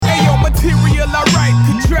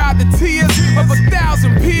the tears of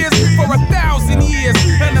 1,000 peers for 1,000 years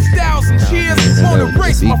and 1,000 cheers on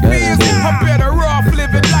erase my fears. I'm better off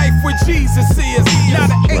living life where Jesus is. Not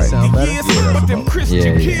an atheist, but them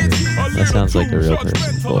Christian kids. That sounds like a real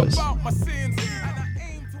person's voice.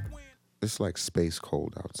 It's like space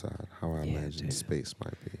cold outside. How I imagine space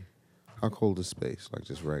might be. How cold is space? Like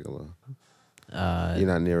just regular. You're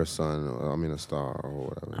not near a sun, or a star, or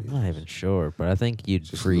whatever. I'm not even sure, but I think you'd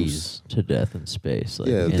Just freeze to death in space. Like,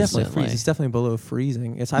 Yeah, It definitely instantly. freeze. It's definitely below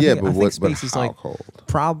freezing. I But think space is how like cold?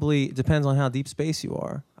 probably depends on how deep space you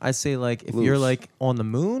are. I say like if you're Loose. like on the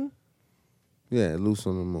moon, Yeah, loose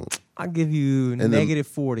on the moon. I'll give you And negative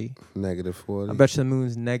 40. -40. I bet you the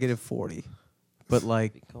moon's negative 40. But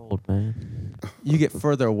like Be cold, man. you get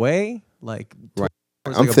further away, like Right.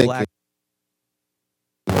 towards I'm like a thinking black.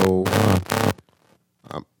 no,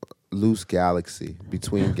 loose galaxy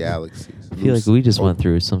between galaxies. I feel like we just went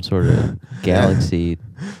through some sort of galaxy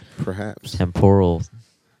perhaps. temporal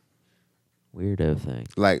weirdo thing.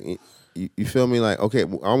 Like you feel me? Like okay, I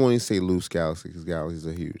won't even say loose galaxy because galaxies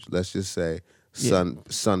are huge. Let's just say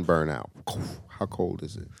sun burn out. How cold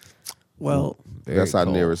is it? Well, That's our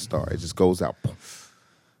cold. nearest star. It just goes out.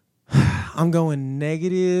 I'm going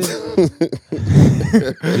negative.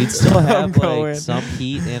 We'd still have going. like some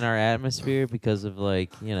heat in our atmosphere because of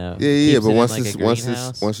like Yeah. keeps But it in, once like, a it's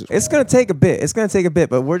greenhouse. It's gonna take a bit. It's gonna take a bit,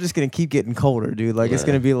 but we're just gonna keep getting colder, dude. Like it's Yeah.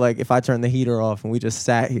 gonna be like if I turned the heater off and we just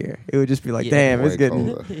sat here, it would just be like, Yeah. damn, it's Way getting.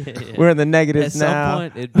 colder. Yeah. We're in the At negatives some now.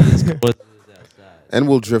 point, it'd be as cold as it is outside. and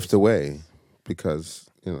we'll drift away because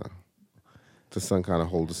the sun kind of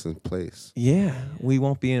holds us in place. Yeah, we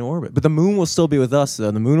won't be in orbit, but the moon will still be with us. Though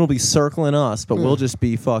the moon will be circling us, but we'll just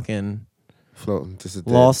be fucking Floating, just a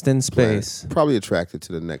dead lost in planet. space. Probably attracted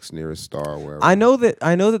to the next nearest star, or wherever. I know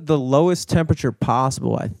that the lowest temperature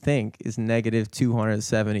possible, I think, is negative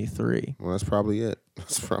 273. Well, that's probably it.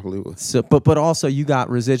 That's probably what. So, but also you got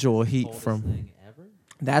residual heat Coldest from. thing ever?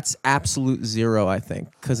 That's absolute zero, I think,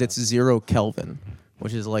 because it's 0 Kelvin,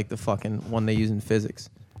 which is like the fucking one they use in physics.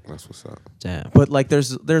 That's what's up. Damn. But like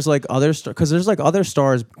there's like other because there's like other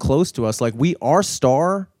stars close to us. Like our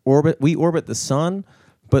star orbit, we orbit the sun,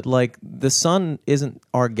 but like the sun isn't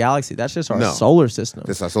our galaxy. That's just our No. solar system.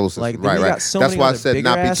 That's our solar system. Like, then right, you right. got so That's many why I other said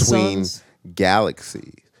not bigger-ass between suns.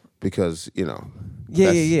 galaxies because Yeah.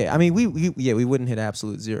 that's- I mean, we wouldn't hit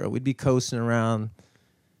absolute zero. We'd be coasting around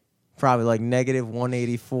probably like negative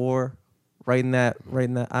 184. Right in that.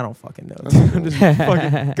 I don't fucking know. I'm just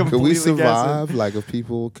fucking Could completely we guessing. survive? Like, if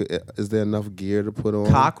people, is there enough gear to put on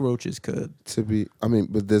Cockroaches could. to be? I mean,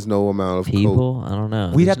 but there's no amount of People? I don't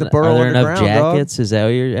know. We'd have to burrow Are there enough underground, dog. jackets? Is that what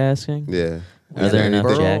you're asking? Yeah. Are there enough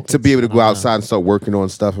burrow? jackets? To be able to I go don't know. outside and start working on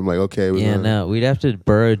stuff, I'm like, okay. we're Yeah, gonna- no. We'd have to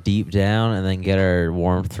burrow deep down and then get our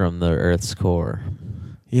warmth from the Earth's core.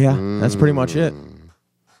 Yeah, that's pretty much it.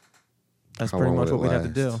 That's How pretty long much would what it we'd have to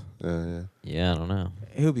do. last? Yeah. Yeah, I don't know.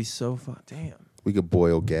 It would be so fun. Damn. We could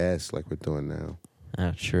boil gas like we're doing now.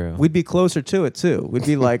 Oh, true. We'd be closer to it too. We'd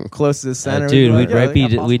be like close to the center. Dude, like, we'd yeah, right they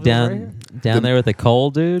be got we'd possibilities right here. down there with the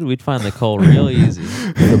coal, dude. We'd find the coal real easy.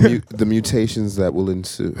 The mutations that will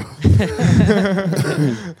ensue.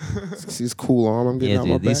 See this cool arm I'm getting Yeah, out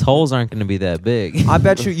my dude. These back? holes aren't going to be that big. I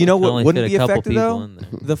bet you. You know Can what only wouldn't fit be a couple affected people though? in there.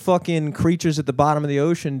 The fucking creatures at the bottom of the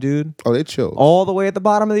ocean, dude. Oh, they chilled. All the way at the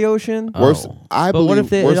bottom of the ocean. Worse, Oh. I But what believe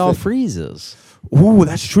if it worse all than- freezes? Ooh,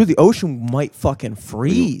 that's true. The ocean might fucking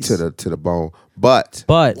freeze. to the bone. But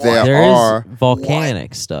But there there are is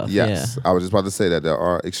volcanic stuff. yes, I was just about to say that there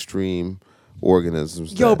are extreme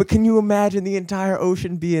organisms. Yo, that but can you imagine the entire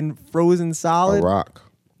ocean being frozen a solid? rock.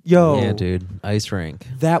 Yo, Yeah. Yeah, dude. Ice rink.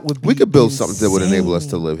 that would be. We could build something that would enable us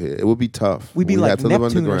to insane. live here. It would be tough. We'd be We'd like have to live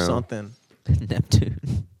Neptune or underground. something. Neptune.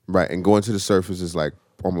 Right, and going to the surface is like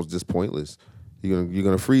almost just pointless. You're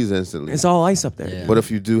gonna freeze instantly. It's all ice up there. Yeah. But if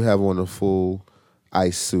you do have on a full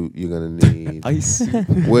ice suit, you're gonna need. Ice.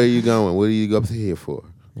 Where are you going? What do you go up to here for?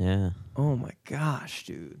 Yeah. Oh my gosh,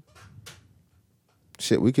 dude.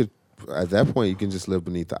 Shit, we could. At that point, you can just live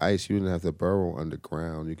beneath the ice. You didn't have to burrow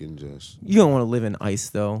underground. You can just. You don't want to live in ice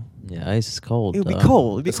though. Yeah. Ice is cold. It would be dog.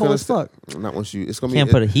 cold. It'd be It's cold gonna as fuck. Not once you. It's gonna Can't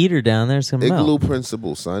be put a heater down there. It's gonna igloo melt.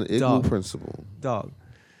 principle, son. Igloo Dog. principle. Dog.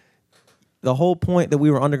 The whole point that we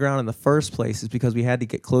were underground in the first place is because we had to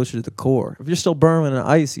get closer to the core. If you're still burning in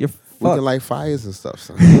ice, you're We fucked. can light fires and stuff,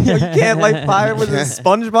 son. Yo, you can't light fire with a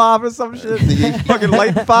SpongeBob or some shit. Fucking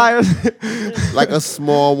light fires. Like a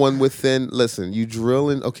small one within. Listen, you drill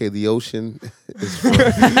in. Okay, the ocean is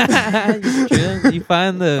frozen. You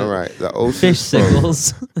find the All right, the ocean. fish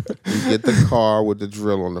sickles. You get the car with the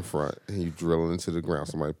drill on the front, and you drill it into the ground.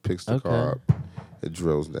 Somebody picks the Okay. car up, it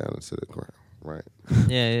drills down into the ground. right?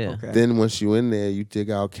 Yeah. Okay. Then once you in there, you dig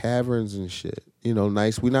out caverns and shit.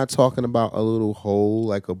 Nice. We're not talking about a little hole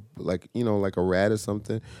like a rat or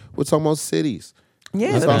something. We're talking about cities.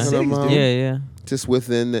 Yeah, We're they're talking cities, about dude. Yeah. just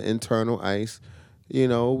within the internal ice.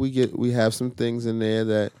 We have some things in there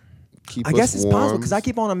that keep I guess us it's warm. possible because I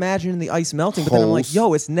keep on imagining the ice melting, but then I'm like, Holes.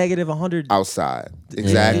 yo, it's negative 100. outside.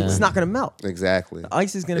 Exactly. It's not gonna melt. Exactly. The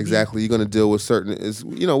ice is gonna Exactly. You're gonna deal with certain.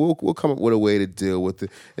 We'll come up with a way to deal with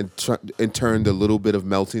it and turn the little bit of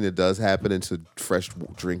melting that does happen into fresh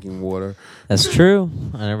drinking water. That's true.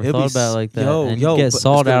 I never It'll thought be about it like that. yo, and yo, you get but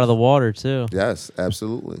salt it's out good. of the water too. Yes,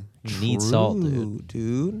 absolutely. You need salt, dude.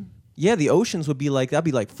 dude. Yeah, the oceans would be like that'd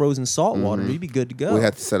be like frozen salt water. You'd be good to go. We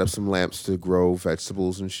have to set up some lamps to grow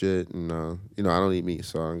vegetables and shit. And I don't eat meat,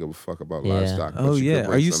 so I don't give a fuck about Yeah. livestock. but Oh, you could yeah.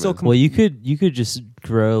 bring Are you some still in. Well, you could just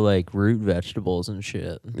grow like root vegetables and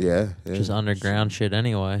shit. Yeah. Just underground shit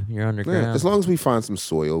anyway. You're underground. Yeah, as long as we find some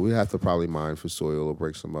soil, we have to probably mine for soil or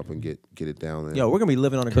break some up and get it down there. Yo, we're gonna be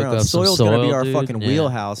living on the Cook ground. up some Soil's gonna be soil, our dude. fucking Yeah.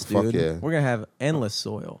 wheelhouse, dude. Fuck yeah. We're gonna have endless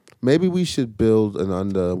soil. Maybe we should build an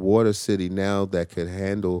underwater city now that could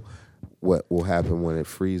handle what will happen when it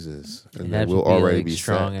freezes, and It'd then have to we'll already like be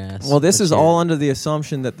strong set. ass. Well, this is all material. under the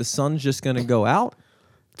assumption that the sun's just gonna go out.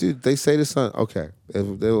 Dude, they say the sun. Okay,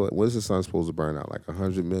 what is the sun supposed to burn out? Like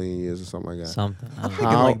 100 million years or something like that. something. I I'm don't know.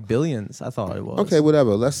 thinking How- like billions. I thought it was. Okay,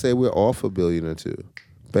 whatever. Let's say we're off a billion or two.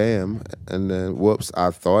 Bam, and then whoops!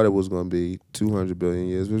 I thought it was going to be 200 billion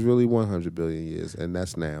years. It was really 100 billion years, and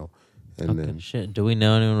that's now. And Fucking then shit. Do we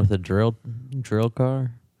know anyone with a drill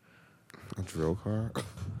car? a drill car.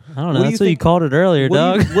 I don't What know. do you That's what you think- called it earlier, What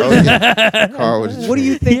dog. do you- Oh, yeah. Car with a What do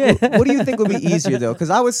you drill. think? What do you think would be easier though? Because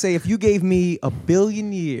I would say if you gave me a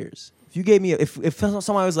billion years, if you gave me, if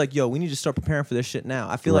somebody was like, "Yo, we need to start preparing for this shit now,"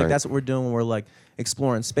 I feel like Right. that's what we're doing when we're like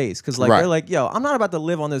exploring space. Because like Right. they're like, "Yo, I'm not about to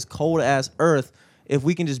live on this cold ass Earth." If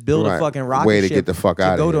we can just build a Right. fucking rocket Way to ship get the fuck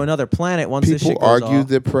outta go to here. another planet once this shit People goes argue off.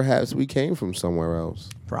 that perhaps we came from somewhere else.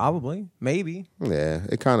 Probably, maybe. Yeah,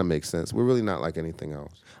 it kind of makes sense. We're really not like anything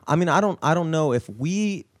else. I mean, I don't know if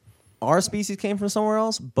our species came from somewhere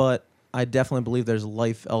else, but I definitely believe there's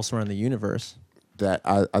life elsewhere in the universe. That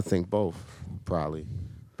I think both probably,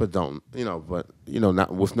 but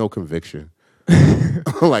not with no conviction.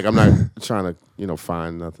 Like I'm not trying to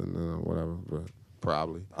find nothing whatever, but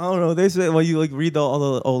probably. I don't know. They say, well, you like read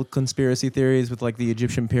all the old conspiracy theories with like the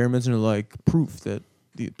Egyptian pyramids and they're like proof that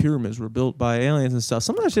the pyramids were built by aliens and stuff.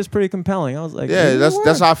 Some of that's just pretty compelling. I was like, Yeah, maybe they that's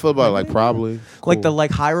were. how I feel about it. Like probably Like the Cool.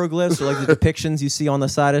 like hieroglyphs or like the depictions you see on the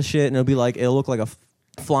side of shit, and it'll be like it'll look like a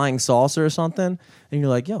flying saucer or something, and you're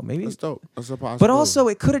like, yo, maybe. That's dope. That's a possibility. But also,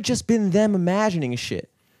 it could have just been them imagining shit.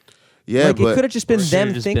 yeah, like it but could have just been Should've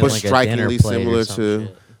them just thinking. been but like a strikingly dinner plate or similar some to.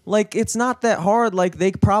 shit. Like it's not that hard. Like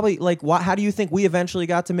they probably like how do you think we eventually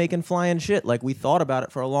got to making flying shit? Like we thought about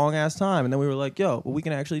it for a long ass time, and then we were like, "Yo, well, we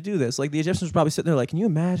can actually do this." Like the Egyptians were probably sitting there like, "Can you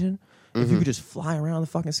imagine if you could just fly around the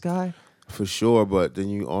fucking sky?" For sure, but then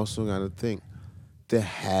you also got to think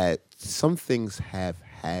some things have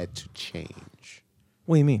had to change.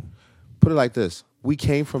 What do you mean? Put it like this: we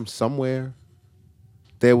came from somewhere.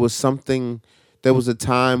 There was a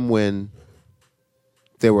time when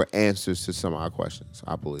there were answers to some of our questions,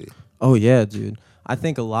 I believe. Oh yeah, dude. I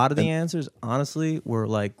think a lot of the answers, honestly, were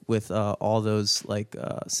like with all those like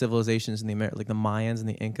civilizations in the like the Mayans and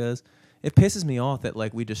the Incas. It pisses me off that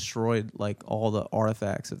like we destroyed like all the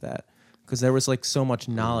artifacts of that because there was like so much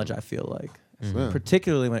knowledge. I feel like, Yeah.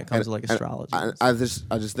 particularly when it comes to like And astrology. and I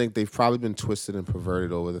just think they've probably been twisted and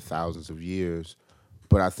perverted over the thousands of years.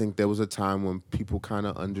 But I think there was a time when people kind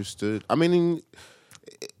of understood. I mean,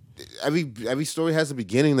 every story has a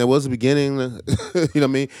beginning. There was a beginning. You know what I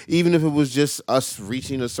mean? Even if it was just us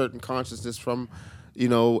reaching a certain consciousness from,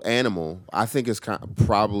 animal. I think it's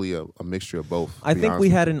probably a mixture of both. I think we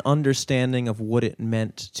had an understanding of what it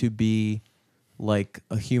meant to be like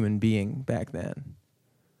a human being back then.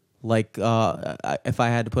 Like, if I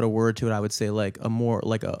had to put a word to it, I would say like a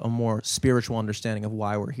more spiritual understanding of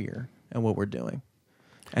why we're here and what we're doing.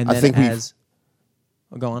 And I then think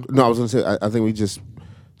go on. No, I was going to say, I think we just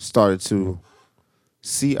started to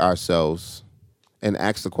see ourselves and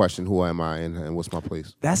ask the question, who am I and what's my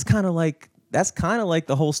place? That's kind of like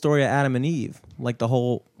the whole story of Adam and Eve, like the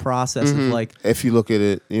whole process of like. If you look at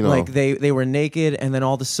it, Like they were naked, and then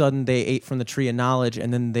all of a sudden they ate from the tree of knowledge,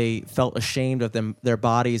 and then they felt ashamed of their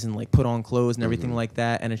bodies and like put on clothes and everything like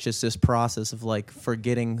that. And it's just this process of like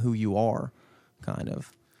forgetting who you are, kind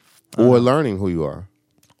of or learning who you are.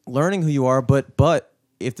 learning who you are. But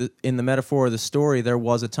if in the metaphor of the story, there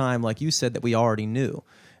was a time, like you said, that we already knew,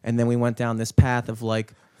 and then we went down this path of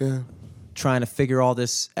like trying to figure all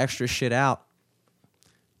this extra shit out.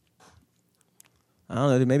 I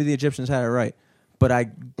don't know. Maybe the Egyptians had it right, but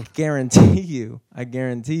I guarantee you, they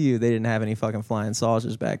didn't have any fucking flying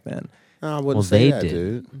saucers back then. No, I wouldn't Well, say they that, did,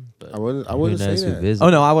 dude. but I wouldn't who say knows who that. visited? Oh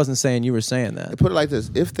no, I wasn't saying you were saying that. Put it like this: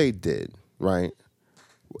 if they did, right,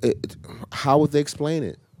 how would they explain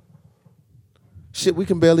it? Shit, we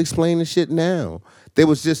can barely explain the shit now. There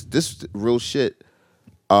was just this real shit.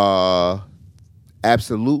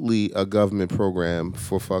 Absolutely a government program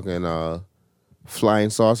for fucking flying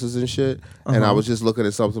saucers and shit. And I was just looking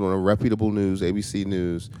at something on a reputable news, ABC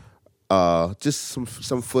News, just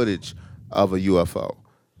some footage of a UFO.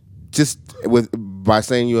 Just by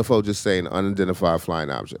saying UFO, just saying unidentified flying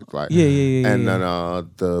object. Like Yeah. And then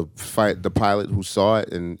the pilot who saw it,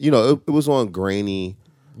 and it was on grainy.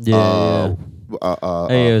 Yeah.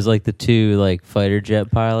 It was like the two like fighter jet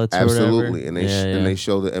pilots. Absolutely, or and whatever. and they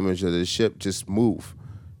show the image of the ship just move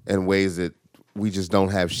in ways that we just don't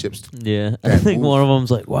have ships. Yeah, I that think move. one of them's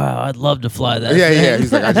like, "Wow, I'd love to fly that." Yeah, thing. yeah.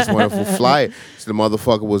 He's like, I just want to fly it. So the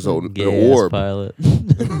motherfucker was on the Gay-ass orb. pilot.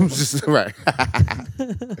 Just right.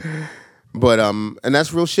 But and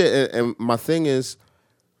that's real shit. And my thing is,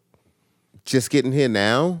 just getting here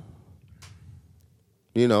now.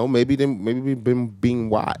 Maybe we've been being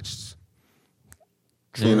watched.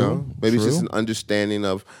 Maybe it's just an understanding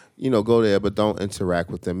of go there but don't interact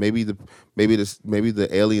with them. Maybe the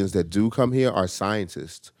aliens that do come here are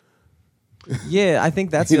scientists. Yeah, I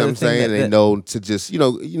think that's You know the what I'm other thing saying? that- They that- know to just you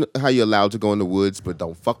know how you're allowed to go in the woods but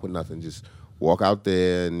don't fuck with nothing. Just walk out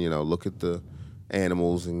there and look at the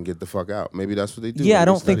animals and get the fuck out. Maybe that's what they do. Yeah, I Maybe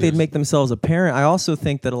don't it's think not they'd just- make themselves apparent. I also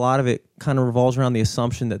think that a lot of it kind of revolves around the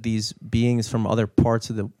assumption that these beings from other parts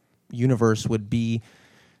of the universe would be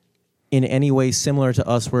in any way similar to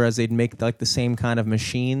us, whereas they'd make like the same kind of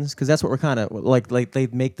machines, because that's what we're kind of like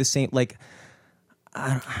they'd make the same like.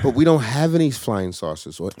 But we don't have any flying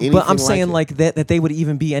saucers or anything. But I'm saying it. like that they would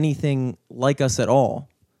even be anything like us at all,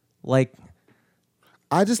 like.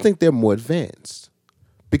 I just think they're more advanced.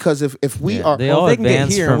 Because if we Yeah, are they Well, all they can get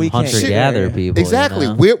advanced here and from we can't. hunter-gatherer Shit. people. exactly,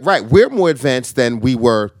 we're more advanced than we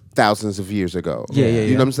were thousands of years ago. Yeah.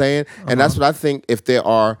 You know what I'm saying? And that's what I think. If there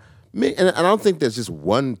are, and I don't think there's just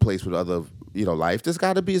one place with other life. There's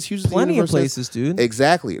got to be as huge as the Plenty of universe is. places, dude.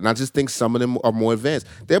 Exactly, and I just think some of them are more advanced.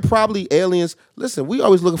 They're probably aliens. Listen, we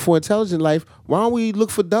always looking for intelligent life. Why don't we look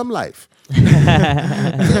for dumb life?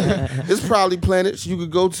 There's probably planets you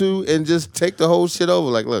could go to and just take the whole shit over.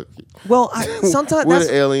 Like, look, Well, sometimes we're that's,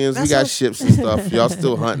 the aliens. We that's got what- ships and stuff. Y'all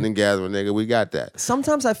still hunting and gathering, nigga. We got that.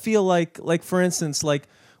 Sometimes I feel like for instance, like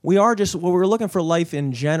we're looking for life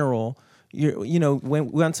in general. When we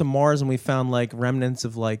went to Mars and we found like remnants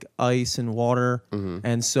of like ice and water,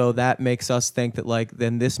 and so that makes us think that like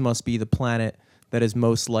then this must be the planet that is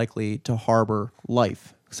most likely to harbor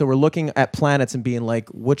life. So we're looking at planets and being like,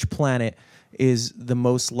 which planet is the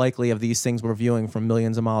most likely of these things we're viewing from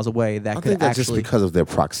millions of miles away that I could think that's actually. just because of their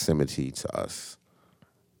proximity to us.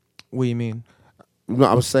 What do you mean? No,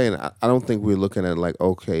 I was saying I don't think we're looking at like,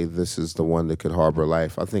 okay, this is the one that could harbor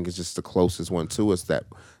life. I think it's just the closest one to us that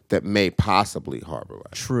may possibly harbor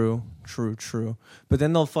life. True. But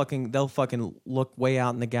then they'll fucking look way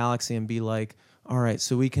out in the galaxy and be like, all right,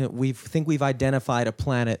 so we think we've identified a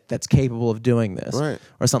planet that's capable of doing this, Right.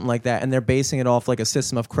 or something like that, and they're basing it off like a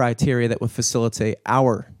system of criteria that would facilitate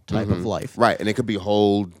our type of life. Right, and it could be a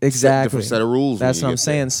whole Exactly. different set of rules. when That's you what I'm get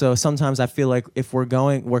there. saying. So sometimes I feel like if we're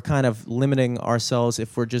kind of limiting ourselves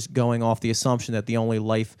if we're just going off the assumption that the only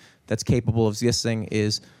life that's capable of existing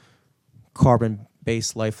is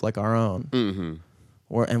carbon-based life like our own. Mm-hmm.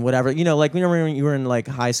 And whatever, like remember when you were in like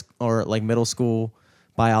high school or like middle school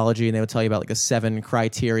biology, and they would tell you about like a 7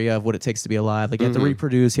 criteria of what it takes to be alive. Like you have to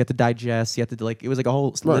reproduce, you have to digest, you have to it was like a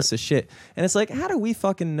whole list of shit. And it's like, how do we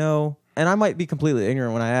fucking know? And I might be completely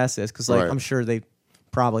ignorant when I ask this because like Right. I'm sure they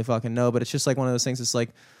probably fucking know, but it's just like one of those things. It's like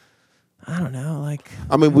I don't know, like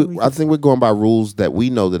I mean, I think we're going by rules that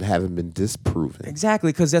we know that haven't been disproven.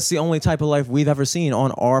 exactly because that's the only type of life we've ever seen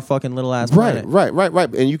on our fucking little ass Right, planet.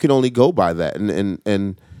 right. And you can only go by that. And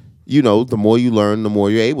the more you learn, the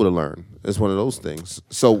more you're able to learn. It's one of those things.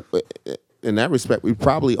 So in that respect, we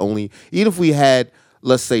probably only, even if we had,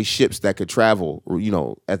 let's say, ships that could travel,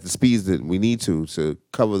 at the speeds that we need to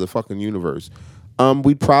cover the fucking universe,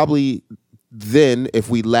 we'd probably then, if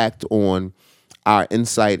we lacked on our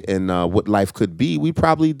insight in what life could be, we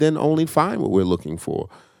probably then only find what we're looking for.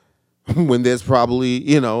 When there's probably,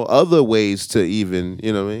 other ways to even,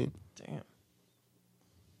 you know what I mean? Damn.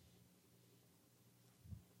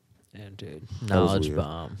 Yeah, dude. was Knowledge weird.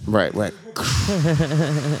 bomb. Right.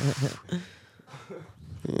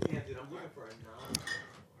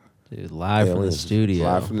 Dude, live from the Aliens. studio.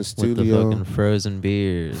 Live from the With studio. the fucking frozen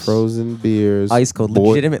beers. Frozen beers. Ice cold, boi-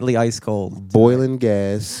 legitimately ice cold. Boiling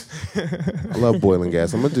gas. I love boiling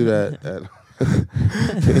gas. I'm gonna do that at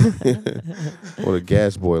or the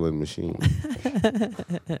gas boiling machine.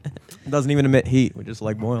 Doesn't even emit heat. We just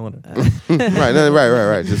like boiling it.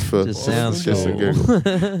 right. Just for Just sounds just a cool. giggle.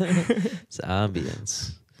 It's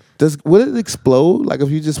ambience. Would it explode? Like if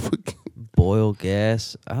you just put Boil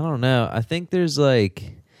gas. I don't know. I think there's like,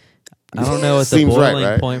 I don't know what the Seems right, boiling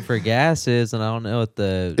right? point for gas is, and I don't know what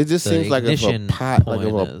the it just the seems like if a ignition pot, like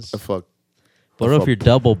point if is. a What if you're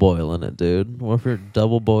double boiling it, dude? What if you're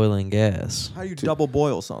double boiling gas? How do you double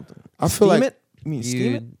boil something? I feel steam like it? You mean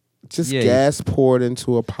steam it? just yeah, gas poured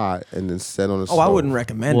into a pot and then set on a stove. Oh, I wouldn't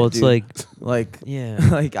recommend Well, it. it's Dude. like, like yeah.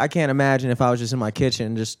 like I can't imagine if I was just in my kitchen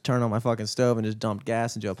and just turned on my fucking stove and just dumped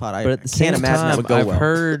gas into a pot. I But at the can't same imagine that time, would go I've well.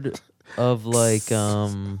 heard of like,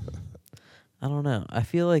 I don't know. I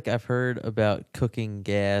feel like I've heard about cooking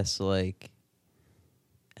gas like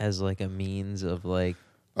as like a means of like,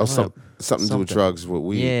 Oh, I don't know, something to do with something. drugs. What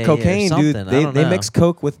we Yeah. Cocaine, dude. something. I They don't they know. mix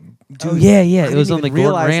coke with. Dude, Oh, yeah, yeah. I It didn't was on even the Gordon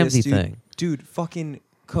realize Ramsay this, dude. thing. Dude, fucking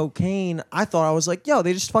cocaine. I thought I was like, yo,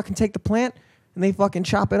 they just fucking take the plant and they fucking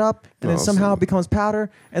chop it up and then Oh, somehow so- it becomes powder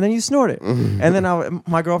and then you snort it. And then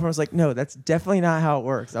my girlfriend was like, no, that's definitely not how it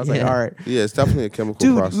works. I was like, Yeah. all right. Yeah, it's definitely a chemical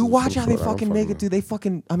Dude, process. you of watch some how they sort. I don't fucking make it, dude. They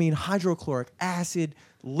fucking, I mean, hydrochloric acid,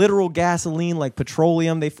 literal gasoline, like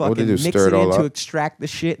petroleum. They What fucking they do, mix stir it it in all to up? extract the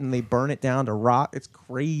shit and they burn it down to rock. It's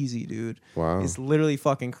crazy, dude. Wow. It's literally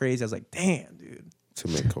fucking crazy. I was like, damn, dude. To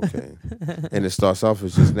make cocaine, and it starts off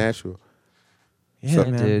as just natural. Yeah, So-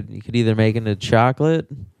 man. Dude, you could either make it into chocolate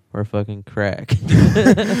or fucking crack.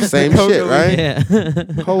 Same shit, right? Yeah.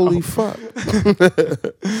 Holy fuck!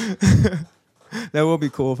 That would be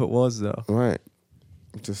cool if it was, though. Right.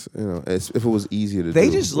 Just if it was easier to They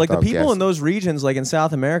do. just, like, the without people gas. in those regions, like in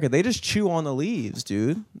South America, they just chew on the leaves,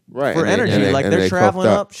 dude. Right, For and they- energy. and they- like, and they're they traveling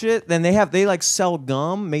coked up shit. Then they like sell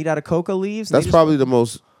gum made out of coca leaves. and they That's just probably the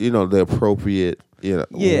most the appropriate Yeah,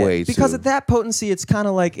 way because to. at that potency, it's kind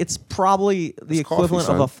of like it's probably the It's coffee, equivalent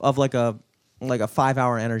son. of like a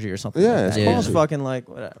 5-hour energy or something. Yeah, like it's that. coffee. It's just fucking like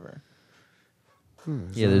whatever.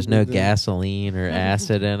 Yeah, there's no gasoline or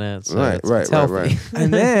acid in it. So Right, it's, right, it's right, healthy. right.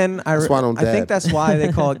 And then That's why I don't I think dab. that's why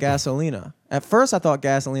they call it gasolina. At first, I thought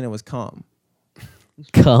gasolina was cum.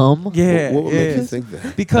 Cum? Yeah, What would yeah. make you think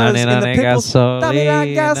that? Because in the 99 pickles,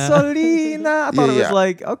 gasolina. gasolina. I thought Yeah, it was yeah.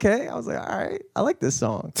 like okay. I was like, all right, I like this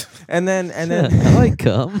song. And then I like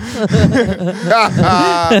cum.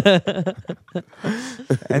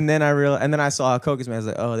 and then I realized, and then I saw Cocos Man. I was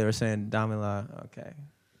like, oh, they were saying Damila. Okay,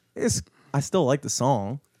 I still like the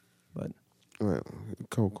song, but Right.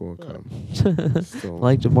 Cocoa cum. Still,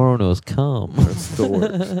 Like tomorrow knows cum. that still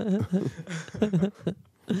works.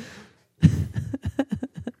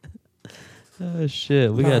 Oh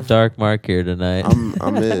shit, we got Dark Mark here tonight.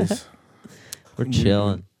 I'm is. We're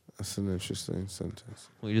chilling. That's an interesting sentence.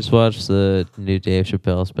 We just watched the new Dave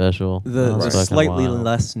Chappelle special. the That was fucking slightly wild.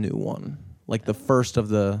 less new one, like the first of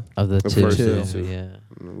the. of the The two. first two. Yeah.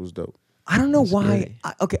 It was dope. I don't know That's why.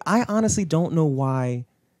 great. I honestly don't know why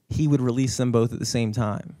he would release them both at the same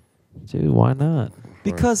time. Dude, why not?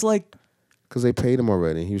 Because like, Because they paid him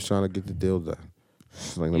already. He was trying to get the deal done.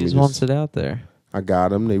 He's like, He let me just just, wants it out there. I got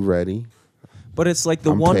them. They ready. but it's like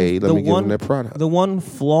the I'm one, paid. Let the me give them one, their product. the one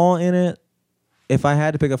flaw in it. If I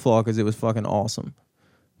had to pick a flaw, because it was fucking awesome,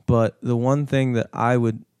 but the one thing that I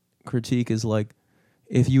would critique is like,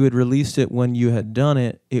 if you had released it when you had done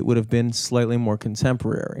it, it would have been slightly more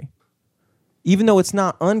contemporary. Even though it's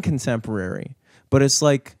not uncontemporary, but it's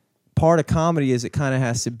like part of comedy is it kind of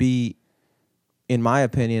has to be, in my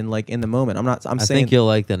opinion, like in the moment. I'm I saying think you'll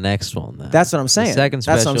like the next one then. that's what I'm saying. The second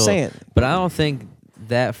That's special. what I'm saying. But I don't think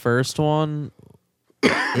that first one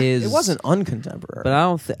is. It wasn't uncontemporary. But I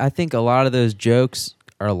don't. I think a lot of those jokes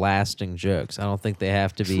are lasting jokes. I don't think they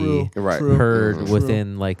have to be Right. True. heard Mhm.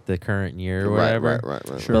 within like the current year or Right, whatever.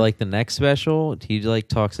 right. Sure. But like the next special, he like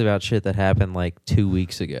talks about shit that happened like 2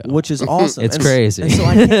 weeks ago. Which is awesome. It's And crazy. And so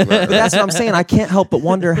I can't, but that's what I'm saying. I can't help but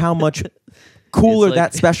wonder how much cooler It's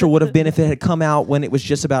like- that special would have been if it had come out when it was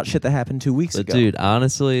just about shit that happened 2 weeks But ago. dude,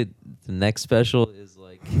 honestly, the next special is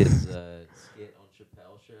like his skit on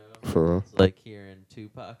Chappelle Show. For real. It's like hearing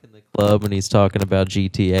Tupac in the club and he's talking about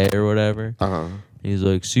GTA or whatever. Uh-huh. He's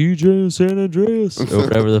like CJ San Andreas or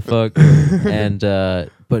whatever the fuck. And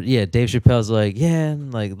but yeah, Dave Chappelle's like, yeah,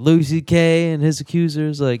 and like Louis C.K. and his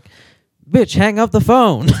accusers like, bitch, hang up the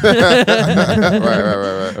phone.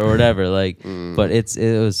 right. or whatever. Like Mm. but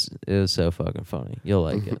it was so fucking funny. You'll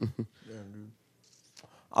like it.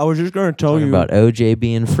 I was just gonna tell Talking you about OJ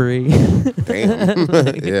being free. Damn.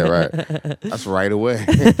 Yeah, right. That's right away.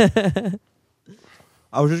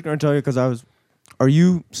 I was just gonna tell you because Are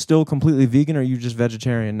you still completely vegan, or are you just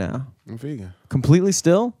vegetarian now? I'm vegan. Completely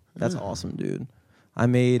still? That's awesome, dude. I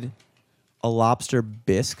made a lobster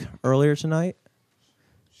bisque earlier tonight,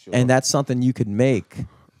 Sure. and that's something you could make,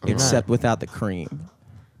 except without the cream.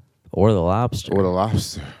 Or the lobster. Or the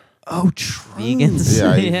lobster. Oh, true. Vegans.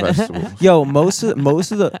 Yeah, I eat vegetables. Yo, most of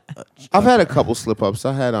the I've had a couple slip ups.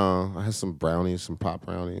 I had some brownies, some pop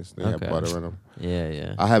brownies. They Okay. had butter in them. Yeah,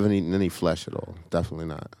 yeah. I haven't eaten any flesh at all. Definitely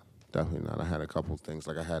not. I had a couple things.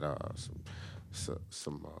 Like I had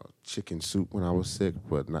some chicken soup when I was sick,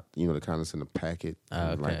 but not the kind that's in the packet.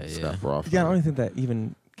 Okay, like it's yeah. got broth. yeah, I in don't it. even think that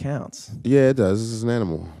even counts. Yeah, it does. This is an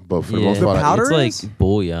animal, but for the Yeah. most The part, powder it's is? like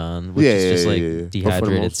bouillon, which Yeah, is just yeah, like yeah, yeah. But for the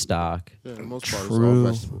dehydrated most- stock. Yeah, for the most part, it's True. all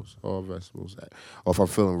vegetables. All vegetables. Or if I'm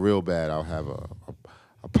feeling real bad, I'll have a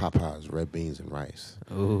Popeyes red beans and rice.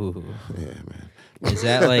 Ooh. Yeah, man. Is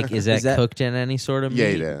that like Is that- cooked in any sort of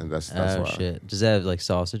Yeah, meat? yeah. That's Oh why. shit. Does that have like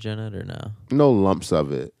sausage in it or no? No lumps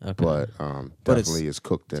of it, Okay. but But it's definitely it's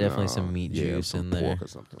cooked in. definitely some meat juice some in there. pork or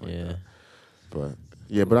something like Yeah. that.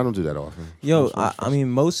 But I don't do that often. Yo, That's I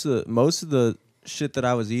mean, most of the shit that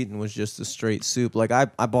I was eating was just a straight soup. Like I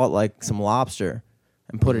bought like some lobster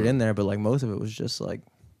and put it in there, but like most of it was just like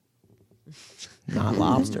not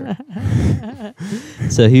lobster.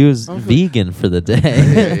 So he was vegan for the day.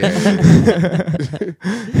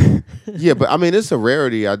 Yeah, but I mean, it's a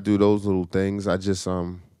rarity. I do those little things. I just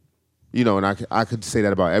and I could say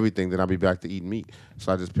that about everything. Then I'll be back to eating meat.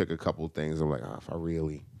 So I just pick a couple things. I'm like, if I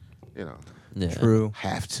really, Yeah. True.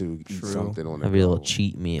 have to eat True. something on the Have your go. little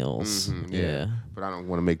cheat meals. Yeah. But I don't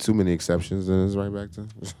want to make too many exceptions. Then it's right back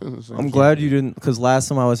to. I'm glad you didn't, because last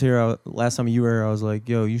time I was here, last time you were here, I was like,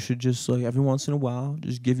 yo, you should just like every once in a while,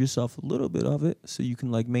 just give yourself a little bit of it so you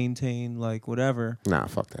can like maintain like whatever. Nah,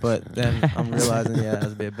 fuck that. But shit. then I'm realizing, yeah, that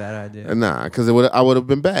would be a bad idea. Nah, because I would have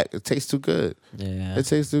been back. It tastes too good. Yeah. It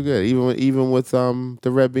tastes too good. Even with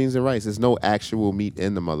the red beans and rice, there's no actual meat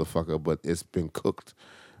in the motherfucker, but it's been cooked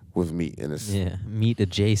with meat and it's Yeah, meat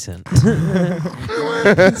adjacent. Smelled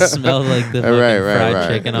like the fucking fried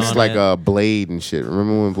chicken It's on like it. a Blade and shit.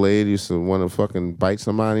 Remember when Blade used to want to fucking bite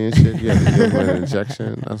somebody and shit? You had to give him an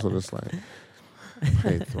injection. That's what it's like.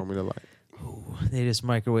 Hey, throw me the light. They just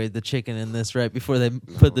microwaved the chicken in this right before they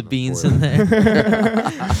put the beans in there.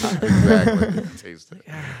 Exactly. Taste it.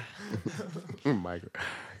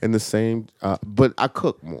 And the same, but I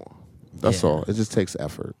cook more. That's Yeah. all. It just takes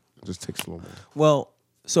effort. It just takes a little more. Well,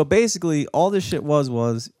 so basically, all this shit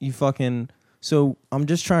was you fucking. So I'm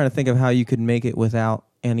just trying to think of how you could make it without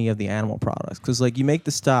any of the animal products, because like you make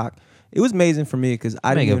the stock. It was amazing for me because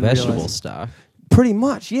I Make didn't a even vegetable realize. stock. Pretty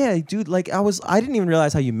much, yeah, dude. Like I didn't even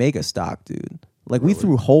realize how you make a stock, dude. Like we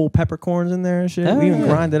threw whole peppercorns in there and shit. Oh, We even yeah.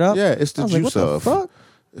 grind it up. Yeah, it's the I was like, juice what the of.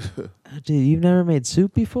 fuck? Dude, you've never made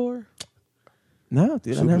soup before? No,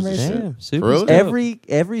 dude, I Soup never is made the soup. shit. Damn, soup Really? is dope.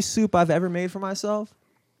 Every soup I've ever made for myself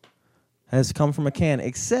has come from a can,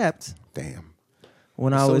 except Damn.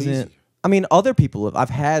 when It's I so was in. easy. I mean, other people have. I've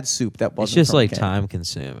had soup that wasn't. It's just from a like can. time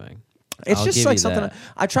consuming. It's I'll just give like you something. that.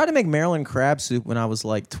 I tried to make Maryland crab soup when I was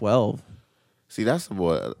like 12. See, that's a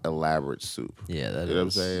more elaborate soup. Yeah, that You know what I'm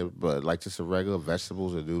is. saying? But like just a regular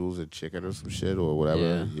vegetables or noodles or chicken or some shit or whatever.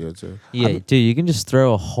 Yeah. You into. Yeah, dude, you can just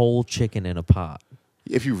throw a whole chicken in a pot.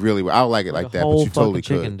 If you really, I don't like it like a that, whole but you totally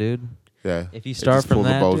fucking could. chicken, dude. Yeah. If you And start just from pull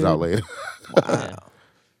that, the bones out dude. later. Yeah.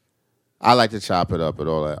 I like to chop it up and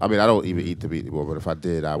all that. I mean, I don't even eat the meat anymore, but if I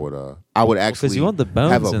did, I would actually. Because you want the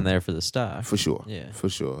have bones a- in there for the stock. For sure. Yeah. For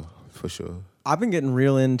sure. I've been getting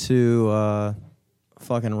real into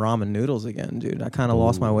fucking ramen noodles again, dude. I kind of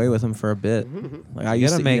lost my way with them for a bit. Like I You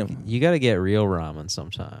used gotta to eat make. 'em. You gotta get real ramen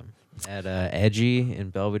sometime. At Edgy in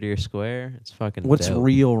Belvedere Square, it's fucking. What's dope.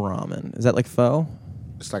 real ramen? Is that like pho?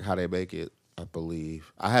 It's like how they make it, I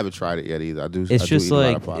believe. I haven't tried it yet either. I do. It's I just do eat a lot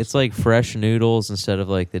like of pasta. it's like fresh noodles instead of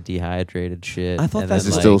like the dehydrated shit. I thought and that's then,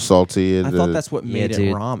 Is it like, still salty? I thought that's what Yeah, made it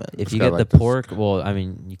dude. ramen. If It's you got get like the this- pork, well, I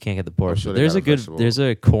mean, you can't get the pork. sure they there's got a a good. vegetable. There's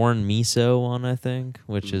a corn miso one, I think,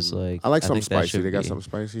 which is like. I like something think that spicy. should They got be- something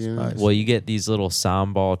spicy in it. Spice. Well, you get these little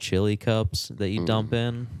sambal chili cups that you Mm. dump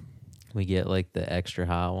in. We get like the extra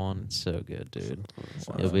hot one. It's so good, dude.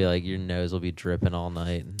 It'll be like your nose will be dripping all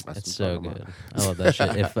night. That's It's what so I'm talking good. I love that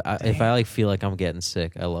shit. If I like feel like I'm getting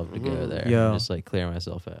sick, I love to go there. Yo. And just like clear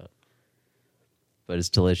myself out. But it's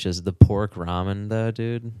delicious. The pork ramen though,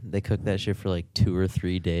 dude. They cook that shit for like 2 or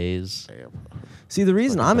 3 days. Damn. See, the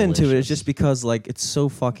reason fucking I'm into it is delicious. just because like it's so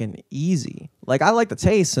fucking easy. Like I like the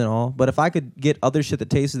taste and all, but if I could get other shit that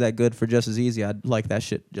tasted that good for just as easy, I'd like that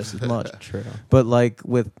shit just as much. True. But like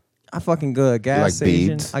with I fucking go to a gas like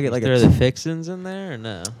station. beads? I get like Are a there fixins in there or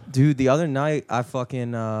no? dude. The other night, I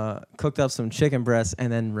fucking cooked up some chicken breasts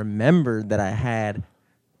and then remembered that I had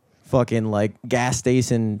fucking like gas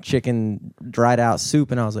station chicken dried out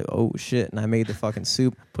soup, and I was like, oh shit! And I made the fucking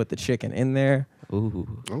soup, put the chicken in there, Ooh.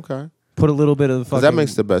 Okay. put a little bit of the 'Cause fucking. that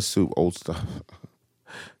makes the best soup, old stuff.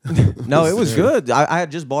 No, it was good. I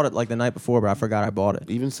had just bought it like the night before, but I forgot I bought it.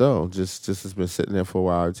 Even so, just it's been sitting there for a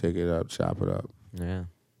while. Take it up, chop it up. Yeah.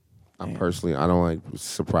 I don't like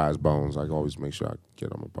surprise bones. I always make sure I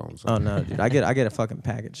get on my bones. Oh no, dude! I get a fucking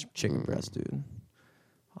packaged chicken breast, dude.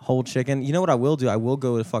 Whole chicken. You know what I will do? I will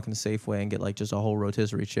go to fucking Safeway and get like just a whole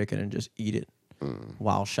rotisserie chicken and just eat it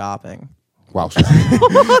while shopping. Wow. You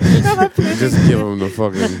just give them the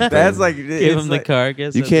fucking. That's like Give him the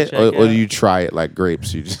carcass. You at the can't, or do checkout. you try it like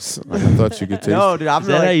grapes? You just. Like, I thought you could taste. No, dude. I'm Is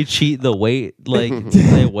that like, how you cheat the weight? Like, do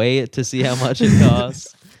they weigh it to see how much it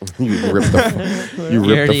costs? You rip the. You rip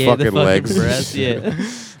already the ate fucking legs. breast, yeah.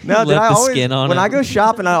 no, dude. left I the always skin on when it. I go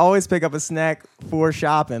shopping, I always pick up a snack for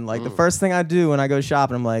shopping. Like the first thing I do when I go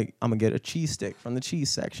shopping, I'm like, I'm gonna get a cheese stick from the cheese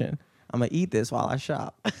section. I'm gonna eat this while I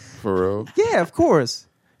shop. For real. Yeah, of course.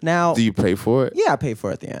 Now, Do you pay for it? yeah, I pay for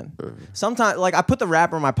it at the end. Sometimes, like, I put the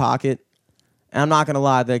wrapper in my pocket, and I'm not gonna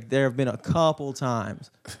lie, there have been a couple times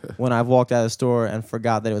when I've walked out of the store and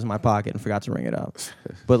forgot that it was in my pocket and forgot to ring it up.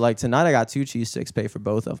 But like tonight, I got 2 cheese sticks, pay for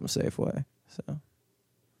both of them Safeway. So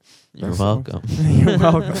You're welcome. you're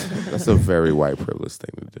welcome. That's a very white privilege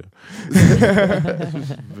thing to do.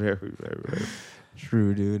 Very, very, very.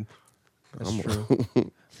 True, dude. That's I'm- true.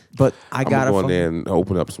 But I I'm gotta. gonna go in there and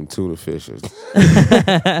open up some tuna fish. I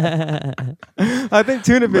think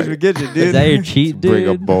tuna fish would get you, dude. Is that your cheat, Bring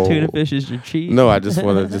a dude? bowl. Tuna fish is your cheat? No, I just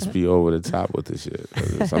want to just be over the top with this shit.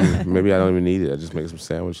 Maybe I don't even need it. I just make some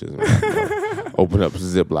sandwiches and open up a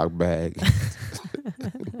Ziploc bag.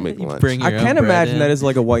 Make You lunch. bring I your can't own bread imagine in. that is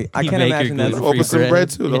like a white. I You can't make your imagine that's. gluten-free Open some bread bread.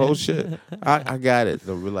 too. The Yeah. whole shit. I got it.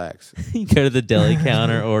 So relax. You go to the deli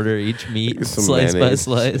counter, order each meat Get some slice mayonnaise.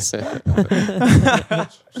 by slice.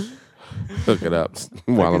 Hook it up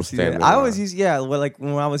while I'm see that. standing. I around. always use like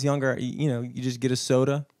when I was younger, you just get a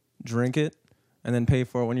soda, drink it, and then pay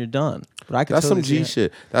for it when you're done. But I could That's totally some G see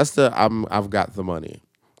shit. That's the I've got the money.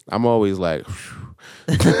 I'm always like,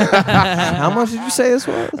 that. How much did you say this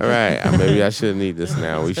was? all right, maybe I shouldn't need this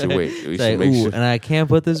now. We should wait. We Say, should make ooh, sure. and I can't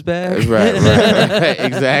put this back. Right,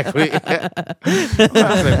 exactly. Maybe I should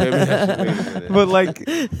wait a minute. But like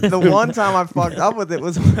the one time I fucked up with it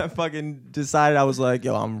was when I fucking decided I was like,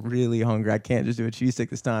 yo, I'm really hungry. I can't just do a cheese stick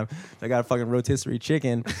this time. So I got a fucking rotisserie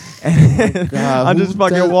chicken, and God, I'm who just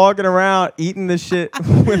fucking does- walking around eating this shit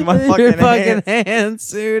with my Your fucking hands.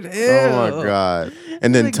 hands, dude. Ew. Oh my god!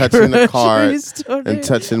 And then The touching the grocery cart store, and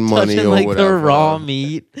touching money touching or like whatever. the raw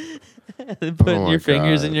meat. And putting Oh my your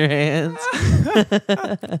fingers God. in your hands.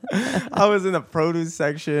 I was in the produce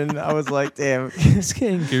section. I was like, damn. It's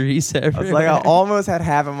getting grease I everywhere. was like, I almost had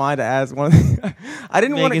half in mind to ask one. I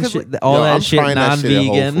didn't want to. Making Like, shit, all Yo, that I'm shit trying that shit at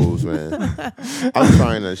Whole non-vegan. Foods, man. I'm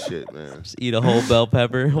trying that shit, man. Just eat a whole bell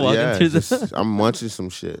pepper walking Yeah, through just, I'm munching some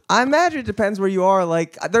shit. I imagine it depends where you are.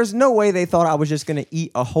 Like, there's no way they thought I was just gonna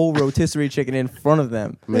eat a whole rotisserie chicken in front of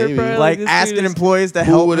them. Maybe. probably Like this asking dude is- employees to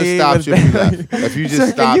Who help would have me. stopped with you if you that. left? If you So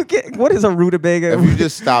just can you stopped? get what is a rutabaga? If you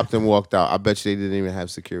just stopped and walked out, I bet you they didn't even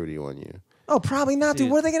have security on you. Oh, probably not, dude.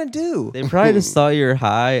 Dude. What are they gonna do? They probably just thought you were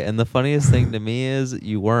high, and the funniest thing to me is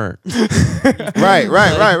you weren't. Right. He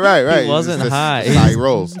wasn't That's high. how he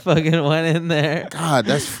rolls. Fucking went in there. God,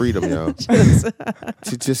 that's freedom, yo.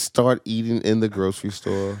 To just start eating in the grocery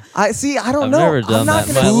store. I see. I don't I've know. never done I'm not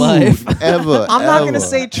that in gonna. my life. Ever. I'm not gonna ever.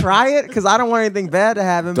 say try it because I don't want anything bad to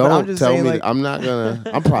happen. Don't but I'm just tell saying, me. like, I'm not gonna.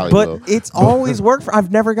 I'm probably but will. it's always worked for.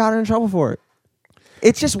 I've never gotten in trouble for it.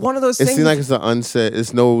 It's just one of those It things. seems like it's an unsaid.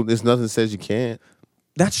 It's no. There's nothing that says you can't.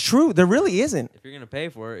 That's true. There really isn't. If you're gonna pay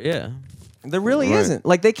for it, yeah. There really Right. isn't.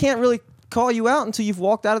 Like they can't really call you out until you've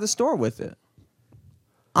walked out of the store with it.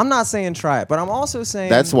 I'm not saying try it, but I'm also saying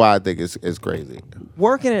That's why I think it's crazy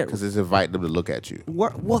working it. because it's inviting them to look at you.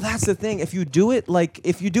 Well, that's the thing. If you do it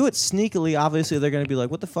sneakily, obviously they're gonna be like,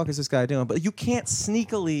 "What the fuck is this guy doing?" But you can't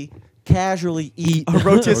sneakily, casually eat a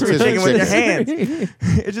rotisserie Rotisserie chicken with your chicken. hands.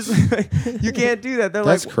 It's just you can't do that. They're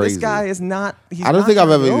That's like, crazy. "This guy is not." He's I don't not think I've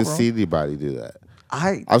gonna ever go, even bro. seen anybody do that.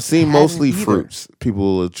 I've seen hadn't mostly either. fruits.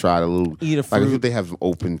 People will try to little Eat a like fruit. if they have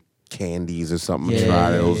open candies or something. Yeah,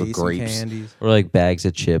 try those or eat some grapes. candies. Or like bags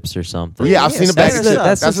of chips or something. Yeah, I've seen a bag of standard chips. stuff.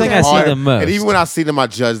 That's the thing I what's see hard. the most. And even when I see them, I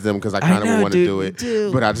judge them because I kind know, of want to dude, do me it,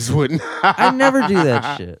 too. but I just wouldn't. I never do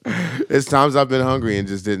that shit. It's times I've been hungry and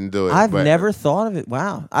just didn't do it. I've but- never thought of it.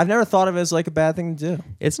 Wow, I've never thought of it as like a bad thing to do.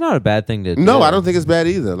 It's not a bad thing to do. No, I don't think it's bad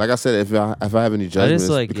either. Like I said, if I have any judgments,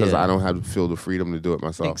 like, because yeah. I don't have to feel the freedom to do it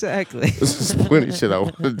myself. Exactly. There's plenty of shit I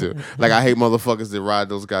want to do. Like I hate motherfuckers that ride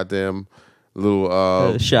those goddamn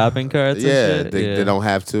little Shopping carts. yeah, and shit. they don't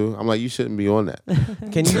have to. I'm like, you shouldn't be on that.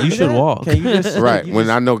 Can you? You do should that? walk. Can you just Right. you When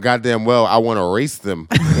just- I know goddamn well I want to race them.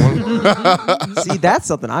 See, that's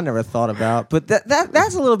something I never thought about. But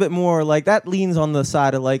that's a little bit more like that leans on the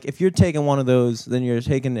side of like if you're taking one of those, then you're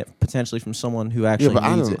taking it potentially from someone who Yeah, actually but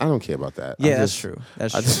I needs don't care about that. Yeah, I that's just- true.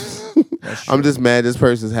 That's I true. just- That's true. I'm just mad this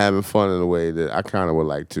person's having fun in a way that I kind of would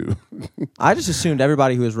like to. I just assumed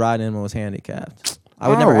everybody who was riding them was handicapped. I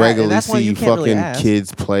would I never don't regularly and that's why see you can't really fucking ask.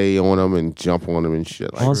 kids play on them and jump on them and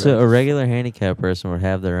shit like Also, that. a regular handicapped person would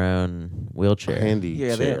have their own wheelchair. Handy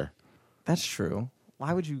Yeah, chair. That's true.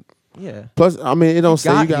 Why would you? Yeah. Plus, I mean, it don't say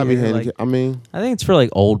got you gotta be here, handicapped. I mean, I think it's for like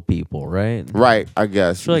old people, right? right? I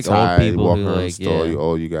guess. For, like, You're old tired, you people walk who, around the like, store.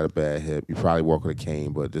 yeah. You got a bad hip. You probably walk with a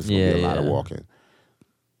cane, but there's gonna be a Yeah, lot of yeah. walking.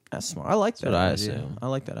 That's smart. I like That's that what I idea. assume. I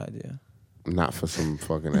like that idea. Not for some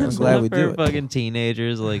fucking I'm asshole. glad we for do it. fucking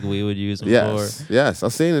teenagers like we would use them Yes, for. yes.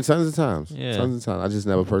 I've seen it tons of times. Yeah. Tons of times. I just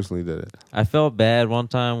never personally did it. I felt bad one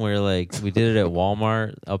time where like we did it at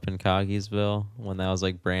Walmart up in Coggiesville when that was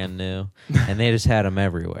like brand new, and they just had them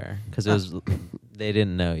everywhere because it was they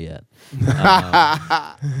didn't know yet,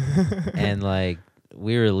 and like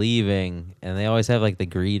we were leaving, and they always have like the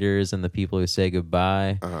greeters and the people who say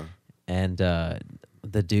goodbye, Uh-huh. and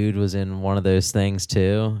the dude was in one of those things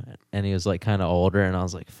too, and he was like kind of older, and I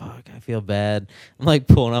was like, fuck, I feel bad. I'm like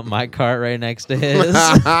pulling up my cart right next to his.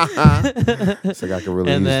 It's like I can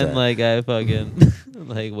really And use then that. like I fucking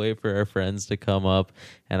like wait for our friends to come up,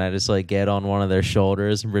 and I just like get on one of their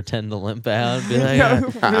shoulders and pretend to limp out and be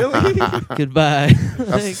like, Really? goodbye.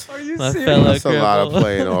 That's- like, Are you my serious? fellow That's a lot of cripple.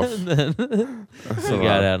 playing off. And then That's I a got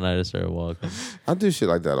lot. out and I just started walking. I do shit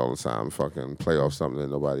like that all the time. Fucking play off something that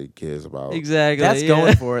nobody cares about. Exactly. That's yeah.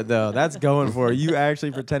 going for it though. That's going for it. You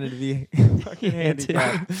actually pretended to be fucking Yeah,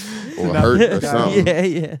 handicapped. Or hurt or Yeah. something. Yeah,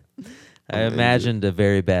 yeah. I injured. imagined a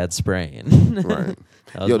very bad sprain. Right.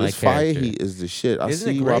 That was Yo, my this fire character. heat is the shit. I Isn't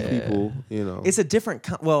it see why great? people, you know. It's a different.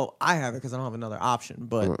 Well, I have it because I don't have another option.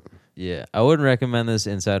 But Yeah, I wouldn't recommend this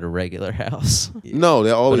inside a regular house. no,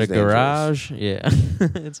 they're But always a dangerous. garage, yeah,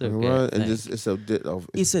 it's okay. Right? And thanks. just it's a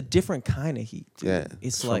it's a different kind of heat. Dude. yeah.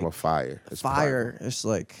 It's from like a fire. It's fire. It's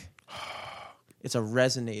like it's a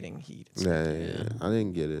resonating heat. It's powerful. Yeah. I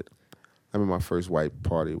didn't get it. I mean, my first white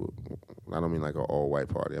party. I don't mean like an all white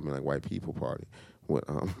party. I mean like white people party with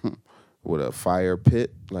with a fire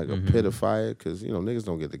pit, like a pit of fire, because you know niggas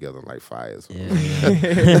don't get together and light fires. Yeah,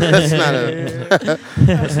 that's not a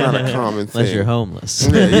that's not a common thing. unless you're homeless.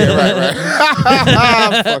 right.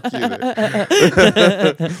 Fuck you.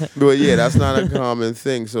 Then. But yeah, that's not a common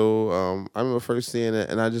thing. So I remember first seeing it,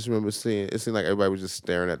 and I just remember seeing it seemed like everybody was just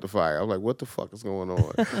staring at the fire. I was like, "What the fuck is going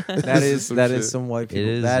on?" That is some that shit. is some white people.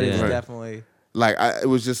 is, That is yeah. definitely. Like it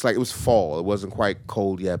was just like it was fall. It wasn't quite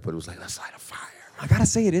cold yet, but it was like let's light a fire. I gotta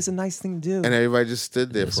say, it is a nice thing to do. And everybody just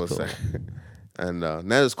stood there That's for a cool. second. And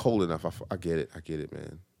now it's cold enough. I get it,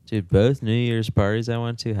 man. Dude, both New Year's parties I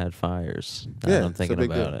went to had fires. Yeah, I'm it's a thinking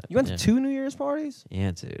big about deal. it. You went yeah. to 2 New Year's parties?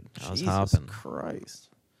 Yeah, dude. I was Jesus hopping. Christ.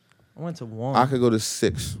 I went to 1. I could go to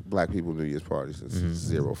 6 black people New Year's parties and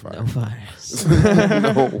zero fire. No fires.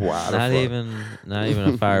 No, why the not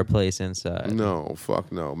even a fireplace inside. No,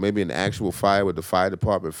 fuck no. Maybe an actual fire with the fire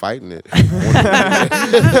department fighting it.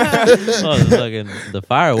 Oh, the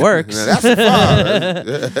fireworks. Now, that's a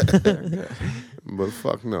fire. But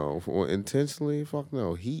fuck no. Intentionally, fuck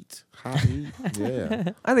no. Heat. Hot heat. Yeah.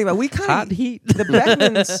 I think about we kind Hot of heat. the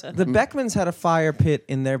Beckmans had a fire pit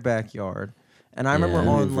in their backyard. And I remember Yeah.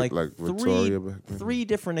 on like, Victoria back then? 3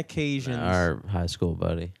 different occasions. Our high school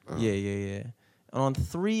buddy. Yeah. And on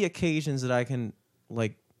 3 occasions that I can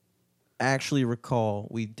like actually recall,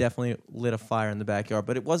 we definitely lit a fire in the backyard,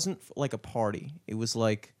 but it wasn't like a party. It was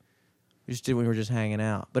like we just did when we were just hanging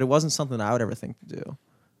out. But it wasn't something I would ever think to do.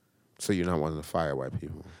 So you're not one of the fire white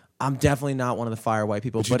people. I'm definitely not one of the fire white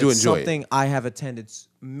people, But you but do it's enjoy it. something I have attended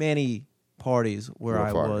many parties where With a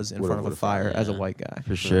I fire. was in With a- front of a with a fire. fire as a Yeah. white guy.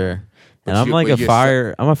 For sure. But And I'm you- like but a you're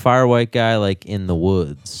fire. I'm a fire white guy, like in the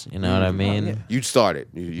woods. You know what I mean? yeah. You'd start it.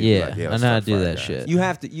 You'd be Yeah, like, I let's know how to start do fire, that guys. shit. You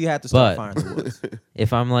have to start But- fire in the woods.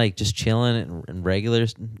 If I'm like just chilling in regular,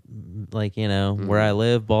 like where I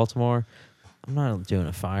live, Baltimore, I'm not doing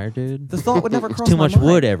a fire, dude. The thought would never cross too my much mind.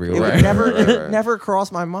 wood It everywhere. would never, Right, it would right. never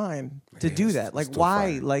cross my mind to do it's- that. Like, it's still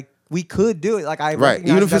why? fire. Like, we could do it. Like, I Right.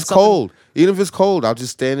 recognize Even if that's it's something- cold. Even if it's cold, I'll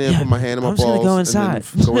just stand there and Yeah, put my hand in my I'm just gonna balls. go and then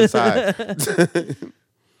inside. go inside.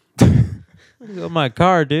 Go my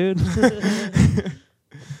car, dude.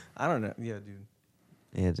 I don't know. Yeah, dude.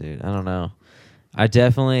 Yeah, dude. I don't know. I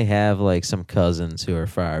definitely have like some cousins who are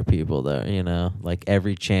fire people though, you know? Like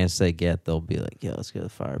every chance they get, they'll be like, yo, let's go to the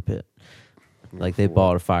fire pit. Like they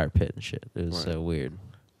bought a fire pit and shit. It was so weird.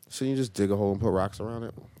 Shouldn't you just dig a hole and put rocks around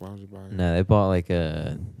it? Why would you buy it? No, they bought like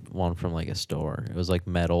a one from like a store. It was like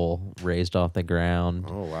metal raised off the ground.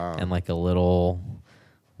 Oh wow. And like a little,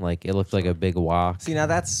 like it looked like a big wok. See, now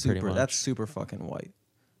that's pretty super. much. That's super fucking white.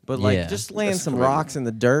 But like Yeah. just laying That's some great. rocks in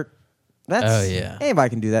the dirt. That's Oh, yeah. Anybody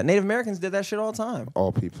can do that. Native Americans did that shit all the time.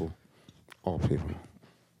 All people. I'm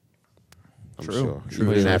True. sure. True. Even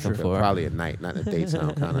What in are you Africa, looking for? probably at night, not in the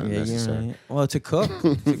daytime, kind of Yeah, necessary. right. Well, to cook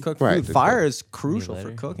food, Right, to fire cook. is crucial for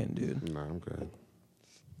later? cooking, dude. Nah, I'm good.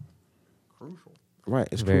 Crucial. Right,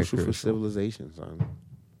 it's Very crucial for crucial. civilization, son.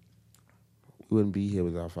 We wouldn't be here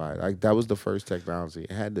without fire. Like that was the first technology.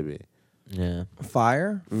 It had to be Yeah.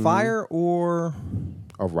 Fire, Mm-hmm. fire, or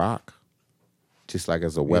a rock, just like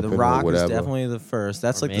as a yeah, weapon the rock or is whatever. definitely the first.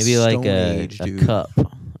 That's Or like maybe the like Stone Age, a dude. cup.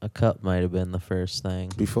 A cup might have been the first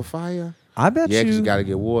thing. Before fire. I bet Yeah, because you. you got to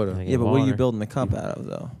get water. Like- Yeah, but what are you water. building the cup out of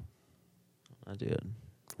though? I do it.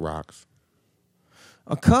 Rocks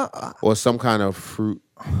A cup. or some kind of fruit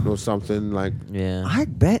or something like. Yeah. I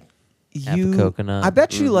bet Half a you. coconut. I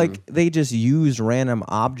bet you Mm-hmm. like they just used random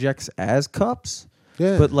objects as cups.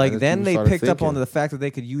 Yeah, But like and then people they started picked up thinking. on the fact that they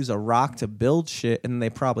could use a rock to build shit, and they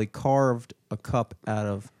probably carved a cup out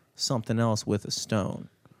of something else with a stone,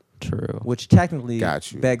 True. which technically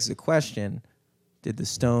Got you. begs the question: did the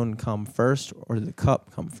stone come first, or did the cup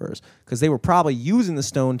come first? Because they were probably using the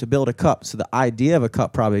stone to build a cup, so the idea of a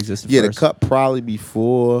cup probably existed Yeah, first. the cup probably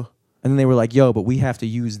before. And then they were like, "Yo, but we have to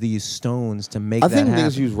use these stones to make I that think happen."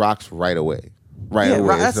 niggas use rocks right away. Right yeah, away.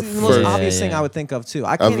 right, It's that's the the most first obvious thing Yeah. I would think of too.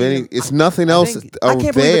 I can't of any. even, It's nothing else. I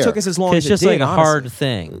can't believe it took us as long as It's just it like did, a honestly. hard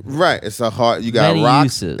thing. Right. It's a hard. You got Many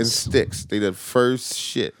rocks uses. and sticks. They the first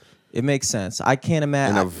shit. It makes sense. I can't And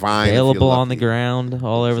imagine. a vine. if you're Available on the lucky. ground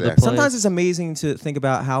all over the Exactly. place. Sometimes it's amazing to think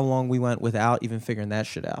about how long we went without even figuring that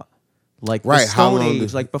shit out. Like Right, the how Stone long Age,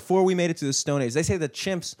 did- like before we made it to the Stone Age, they say the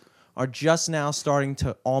chimps are just now starting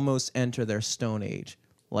to almost enter their Stone Age.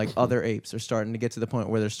 Like other apes are starting to get to the point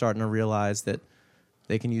where they're starting to realize that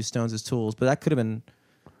they can use stones as tools. But that could have been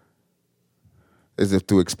Is it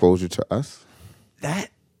through exposure to us? that.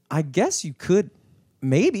 I guess you could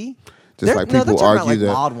maybe. Just They're- like no, they're people talking about, argue like,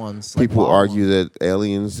 that wild ones. like people wild argue ones. that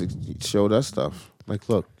aliens showed us stuff. Like,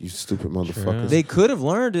 look, you stupid motherfuckers. They could have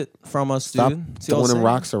learned it from us, Stop dude. See what I'm throwing them saying?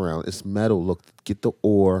 rocks around. It's metal. Look, get the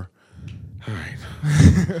ore. All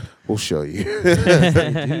right. We'll show you.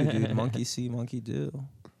 Dude, monkey see, monkey do.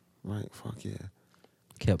 Right. Fuck yeah.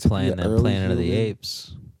 Kept To be playing an that early Planet of the human.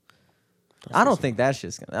 Apes. I don't think that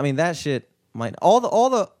shit's gonna. I mean, that shit might. All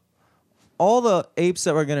the apes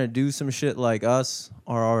that were gonna do some shit like us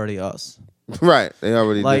are already us. Right. They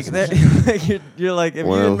already Like, did they're- some shit. you're like, if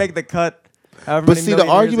you Well- didn't make the cut. However But many see, the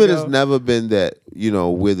million years argument has ago- never been that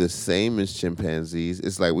we're the same as chimpanzees.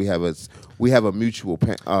 It's like we have a mutual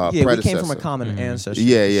Yeah, we predecessor. came from a common ancestor.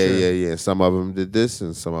 Yeah, for yeah, sure. yeah. Some of them did this,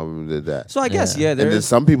 and some of them did that. So I guess Yeah. yeah, And then there's.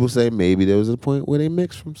 some people say maybe there was a point where they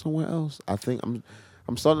mixed from somewhere else. I think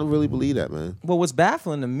I'm starting to really believe that, man. Well, what's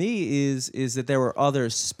baffling to me is that there were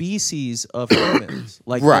other species of humans,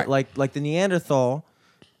 like Right. like the Neanderthal,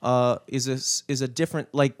 is a different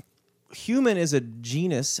like. Human is a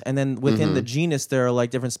genus, and then within the genus there are like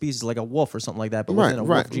different species, like a wolf or something like that. But Right, within a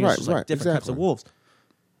wolf right, genus, right, there's like right, different types of exactly. wolves.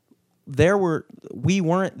 We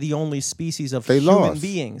weren't the only species of They human lost.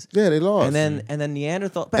 beings. Yeah, they lost. And then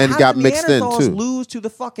Neanderthal, but And how got did mixed in, Neanderthals too. lose to the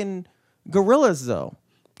fucking gorillas though?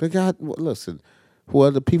 They got listen. Who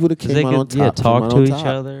are the people that 'Cause came they out on could top? talk came out to on each top.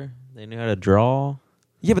 other. They knew how to draw.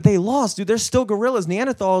 Yeah, but they lost, dude. They're still gorillas.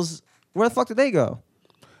 Neanderthals, where the fuck did they go?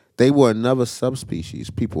 They were another subspecies.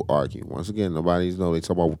 People argue. Once again, nobody's know. They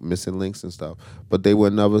talk about missing links and stuff. But they were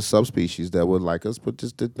another subspecies that were like us, but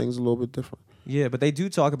just did things a little bit different. Yeah, but they do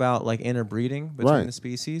talk about like interbreeding between Right. the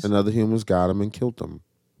species. And other humans got them and killed them,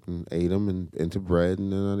 and ate them and into bread,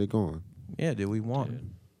 and then they're gone. Yeah, dude, we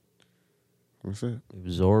won. That's it.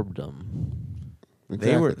 Absorbed them.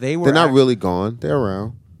 Exactly. They were They're not act- really gone. They're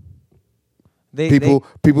around. They,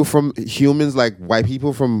 People from humans, like white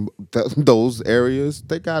people from those areas,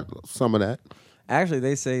 they got some of that. actually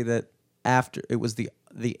they say that after it was the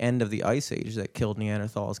end of the ice age that killed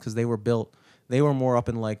Neanderthals because they were more up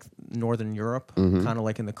in like northern Europe, kind of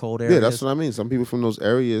like in the cold areas. Yeah, that's what I mean. Some people from those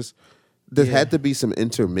areas, there Yeah. had to be some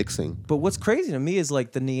intermixing. But what's crazy to me is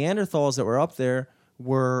like the Neanderthals that were up there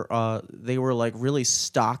they were like really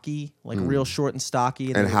stocky, like real short and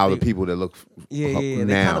stocky, And how the people that look yeah.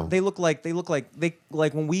 now. They look like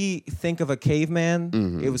when we think of a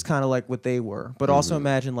caveman, it was kind of like what they were. But also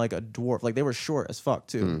imagine like a dwarf. Like they were short as fuck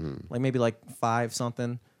too. Like maybe like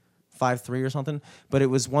 5'3" or something. But it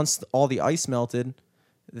was once all the ice melted,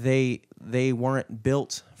 they weren't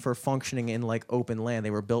built for functioning in like open land.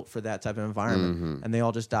 They were built for that type of environment, and they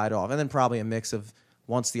all just died off. And then probably a mix of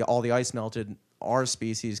once all the ice melted, our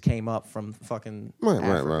species came up from fucking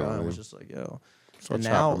Africa and was just like, yo. Start And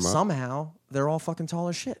now chopping 'em up. somehow they're all fucking tall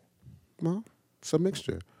as shit. Well, it's a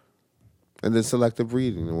mixture. And then selective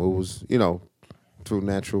breeding, what was, through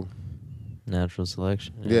natural.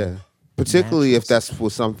 selection. Yeah. Particularly if that's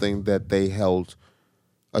was something that they held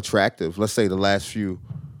attractive. Let's say the last few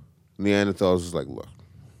Neanderthals was like, look,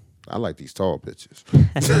 I like these tall bitches.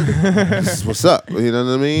 This is what's up. You know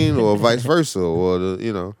what I mean? Or vice versa. Or,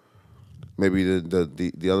 maybe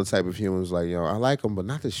the other type of humans like, I like them, but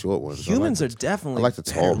not the short ones. Humans are definitely I like the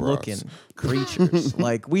tall bras. looking creatures.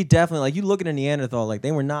 Like we definitely like you look at a Neanderthal, like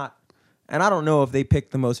they were not. And I don't know if they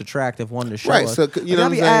picked the most attractive one to show Right, us. so, Like, you know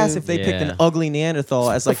what I'd be I'm saying? asked if they picked an ugly Neanderthal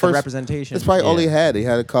as like the first- representation. That's probably all he had. He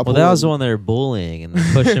had a couple. Well, that was the one they were bullying and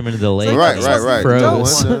pushed him into the lake. Right.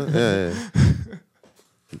 Froze. Yeah.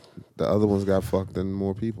 The other ones got fucked and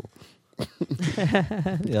more people.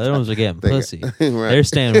 The other ones are getting They- pussy. right. They're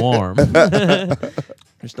staying warm. They're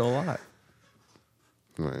still alive.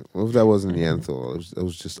 Right. Well, if that wasn't Neanderthal, it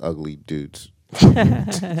was just ugly dudes.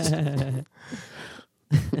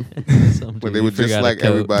 But they were just like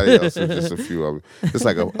everybody else. It was just a few of them. It's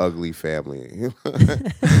like an ugly family. You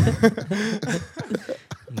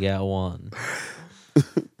got one.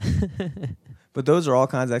 But those are all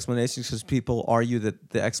kinds of explanations because people argue that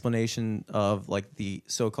the explanation of like the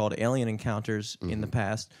so-called alien encounters in the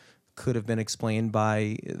past could have been explained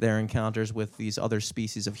by their encounters with these other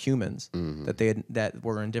species of humans that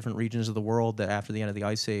were in different regions of the world. That after the end of the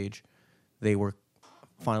Ice Age, they were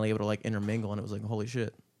finally able to like intermingle, and it was like holy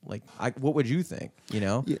shit. Like, what would you think?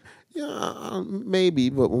 Yeah, maybe,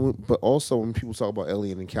 but also when people talk about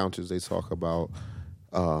alien encounters, they talk about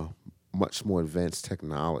much more advanced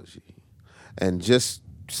technology, and just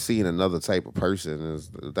seeing another type of person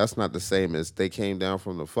that's not the same as they came down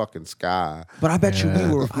from the fucking sky. But I bet you we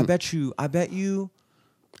were. I bet you.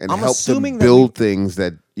 And I'm help assuming them that build things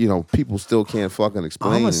that people still can't fucking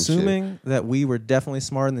explain. I'm and shit. assuming that we were definitely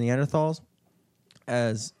smarter than Neanderthals,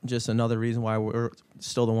 as just another reason why we're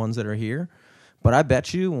still the ones that are here. But I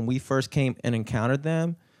bet you when we first came and encountered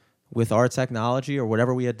them with our technology or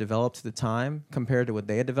whatever we had developed at the time compared to what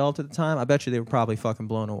they had developed at the time, I bet you they were probably fucking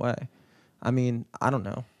blown away. I mean, I don't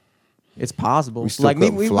know. It's possible. We still Like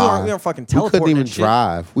couldn't we fly. weren't fucking We teleporting. couldn't even and shit.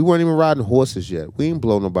 drive. We weren't even riding horses yet. We ain't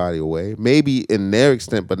blow nobody away. Maybe in their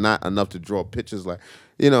extent, but not enough to draw pictures. Like,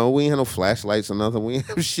 we ain't had no flashlights or nothing. We ain't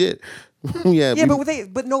have shit. At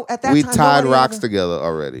that we time, tied rocks together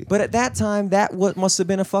already. But at that time, that must have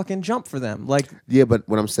been a fucking jump for them. Like, Yeah, but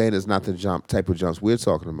what I'm saying is not the type of jumps we're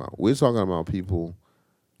talking about. We're talking about people.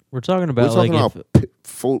 We're talking We're about talking like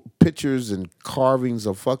about pictures and carvings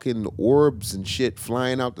of fucking orbs and shit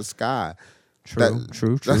flying out the sky.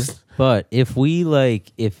 true. But if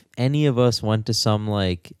any of us went to some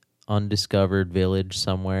like undiscovered village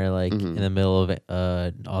somewhere like in the middle of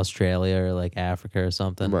Australia or like Africa or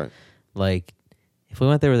something, Right. like if we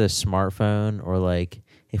went there with a smartphone or like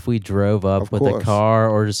if we drove up Of with course. a car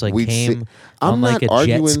or just like We'd came see- I'm on like not a jet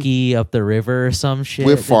arguing- ski up the river or some shit,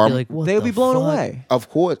 We're they'd be far- like, what They would the be blown fuck? away. Of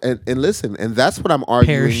course, and listen, and that's what I'm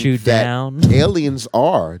arguing. Parachute that down. Aliens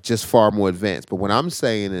are just far more advanced. But what I'm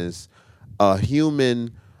saying is, a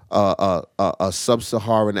human, a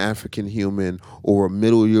sub-Saharan African human or a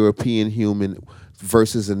Middle European human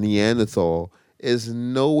versus a Neanderthal is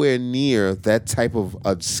nowhere near that type of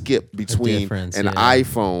a skip between difference, an yeah.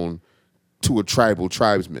 iPhone to a tribal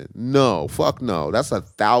tribesman. No, fuck no. That's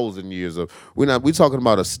 1,000 years of. We're talking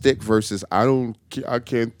about a stick versus I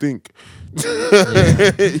can't think. You know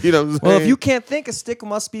what I'm saying? Well, if you can't think, a stick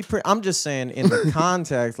must be pretty. I'm just saying in the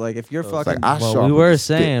context, like if you're fucking. like, I What we sharpened were the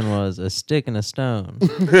stick. saying was a stick and a stone.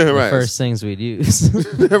 The Right. first things we'd use.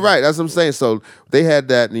 Right, that's what I'm saying. So they had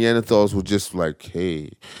that. Neanderthals were just like,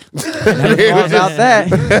 hey. Never thought about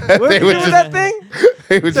that. What you were do with just- that thing?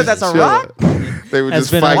 They were Said just that's a chilling. rock? They were That's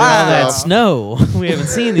just been a fighting while. That stuff. snow. We haven't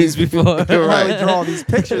seen these before. How do we Right. draw these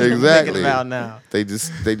pictures I'm Exactly. thinking about now? They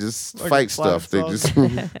just Fucking fight flat stuff. They stuff.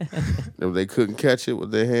 just they couldn't catch it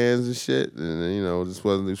with their hands and shit. And then, this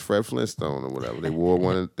wasn't this Fred Flintstone or whatever. They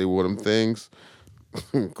wore them things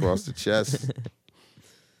across the chest.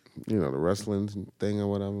 The wrestling thing or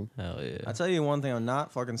whatever. Hell yeah. I tell you one thing I'm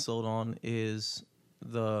not fucking sold on is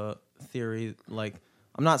the theory, like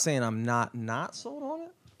I'm not saying I'm not sold on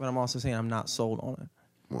it, but I'm also saying I'm not sold on it.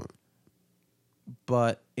 What?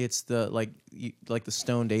 But it's the like the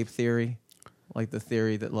stoned ape theory, like the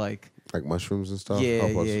theory that like mushrooms and stuff. yeah.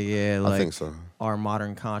 I Like think so. our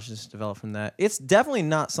modern consciousness developed from that. It's definitely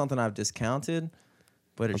not something I've discounted,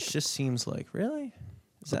 but it just seems like really.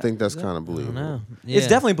 I think that's kind of I don't believable. know. It's Yeah.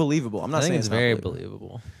 definitely believable. I'm not I think saying it's not very believable.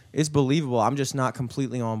 believable. It's believable. I'm just not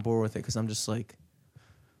completely on board with it because I'm just like,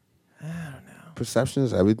 Perception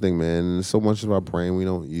is everything, man. And there's so much of our brain we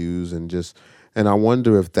don't use, and I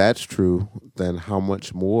wonder if that's true. Then how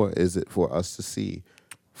much more is it for us to see,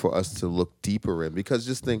 for us to look deeper in? Because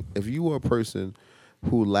just think, if you were a person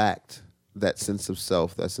who lacked that sense of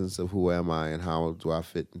self, that sense of who am I and how do I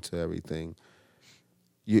fit into everything,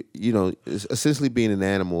 you know, it's essentially being an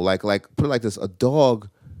animal. Like put it like this: a dog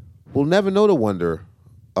will never know the wonder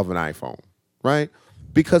of an iPhone, right?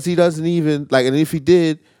 Because he doesn't even like, and if he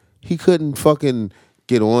did, he couldn't fucking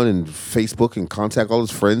get on and Facebook and contact all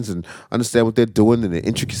his friends and understand what they're doing and the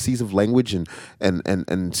intricacies of language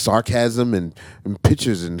and sarcasm and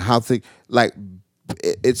pictures and how things like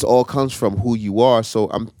it's all comes from who you are. So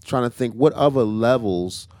I'm trying to think, what other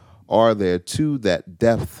levels are there to that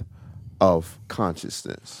depth of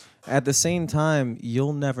consciousness? at the same time,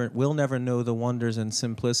 we'll never know the wonders and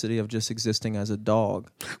simplicity of just existing as a dog.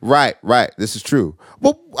 Right. This is true.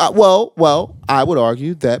 Well, I would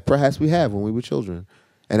argue that perhaps we have when we were children,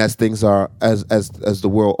 and as things are, as the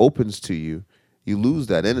world opens to you, you lose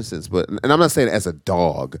that innocence. And I'm not saying as a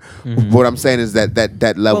dog. Mm-hmm. What I'm saying is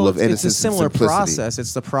that level of innocence. It's a similar and simplicity. process.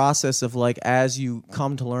 It's the process of like as you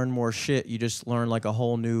come to learn more shit, you just learn like a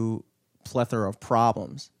whole new plethora of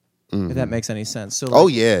problems. If that makes any sense. So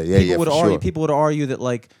like, people would argue that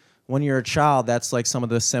like when you're a child, that's like some of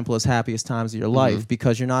the simplest, happiest times of your life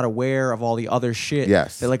because you're not aware of all the other shit.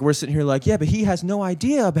 Yes. That like we're sitting here like, yeah, but he has no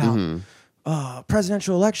idea about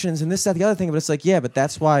presidential elections and this, that, the other thing. But it's like, yeah, but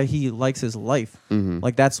that's why he likes his life.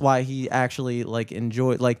 Like that's why he actually like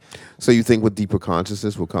enjoyed like. So you think with deeper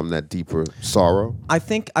consciousness will come that deeper sorrow? I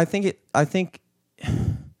think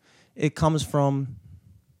it comes from.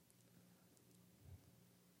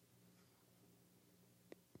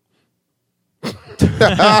 It's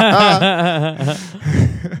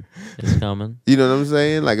coming. You know what I'm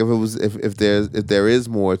saying? Like if there is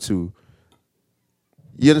more to,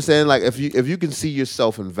 you understand? Like if you can see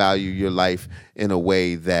yourself and value your life in a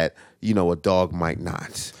way that a dog might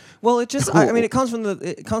not. Well, it just I mean it comes from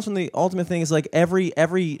the ultimate thing is like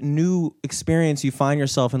every new experience you find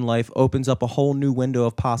yourself in life opens up a whole new window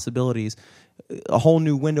of possibilities, a whole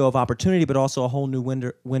new window of opportunity, but also a whole new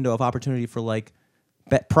window of opportunity for like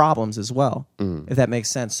problems as well, if that makes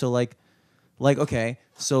sense. So like okay,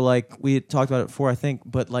 so like we had talked about it before, I think,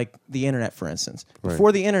 but like the internet, for instance,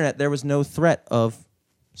 before the internet, there was no threat of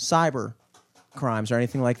cyber crimes or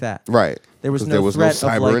anything like that. Right. There was no threat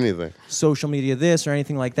cyber of like anything. social media this or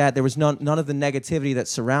anything like that. There was none of the negativity that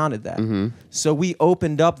surrounded that. So we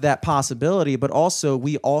opened up that possibility, but also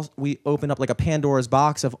we opened up like a Pandora's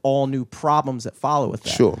box of all new problems that follow with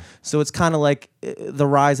that. Sure. So it's kind of like the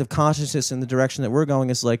rise of consciousness in the direction that we're going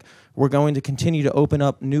is like we're going to continue to open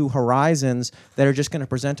up new horizons that are just going to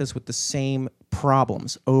present us with the same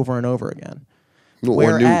problems over and over again.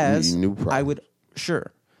 Whereas new problem.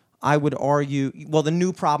 I would argue, well, the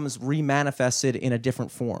new problems remanifested in a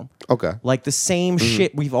different form. Okay. Like the same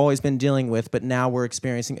shit we've always been dealing with, but now we're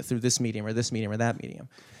experiencing it through this medium or this medium or that medium.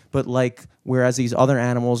 But like, whereas these other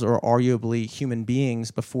animals are arguably human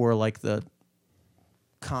beings before like the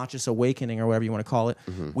conscious awakening or whatever you want to call it,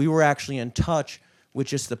 we were actually in touch with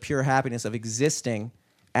just the pure happiness of existing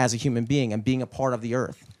as a human being and being a part of the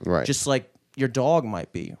earth. Right. Just like your dog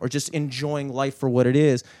might be, or just enjoying life for what it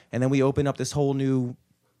is. And then we open up this whole new...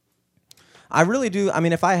 I really do. I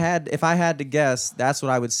mean, if I had to guess, that's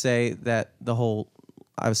what I would say that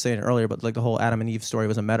I was saying it earlier, but like the whole Adam and Eve story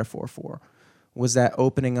was a metaphor for, was that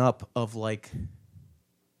opening up of like,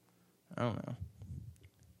 I don't know.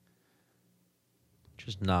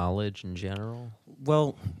 Just knowledge in general.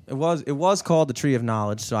 Well, it was called the Tree of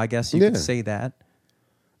Knowledge, so I guess you could say that.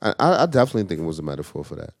 I definitely think it was a metaphor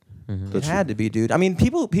for that. It had to be, dude. I mean,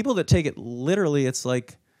 people that take it literally, it's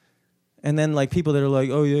like. And then, like, people that are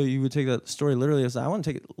like, oh, yeah, you would take that story literally. I want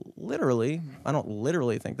to take it literally. I don't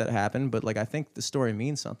literally think that happened, but, like, I think the story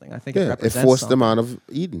means something. I think it represents it forced something. them out of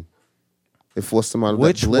Eden. It forced them out of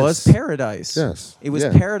Which that bliss. was paradise. Yes. It was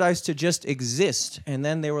paradise to just exist. And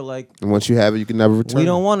then they were like... And once you have it, you can never return. We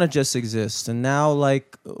don't want to just exist. And now,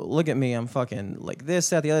 like, look at me. I'm fucking, like,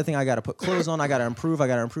 this, that, the other thing. I got to put clothes on. I got to improve. I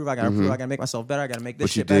got to make myself better. I got to make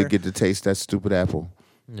this shit better. But you did get to taste that stupid apple.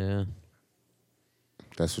 Yeah.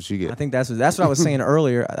 That's what you get. I think that's what I was saying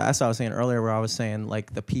earlier. That's what I was saying earlier, where I was saying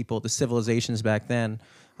like the civilizations back then,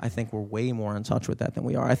 I think we're way more in touch with that than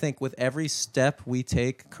we are. I think with every step we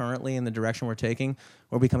take currently in the direction we're taking,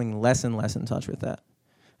 we're becoming less and less in touch with that.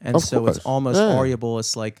 And Of so course. it's almost Yeah. arguable.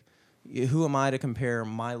 It's like, who am I to compare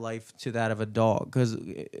my life to that of a dog? Because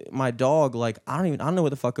my dog, like, I don't know what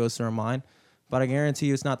the fuck goes through her mind, but I guarantee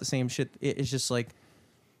you it's not the same shit. It's just like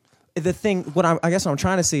the thing. I guess what I'm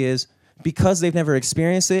trying to say is, because they've never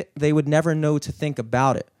experienced it, they would never know to think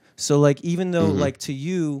about it. So like, even though like to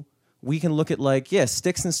you, we can look at like,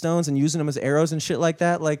 sticks and stones and using them as arrows and shit like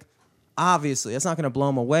that. Like, obviously, that's not going to blow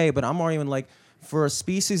them away. But I'm arguing like, for a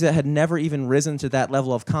species that had never even risen to that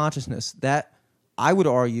level of consciousness, that I would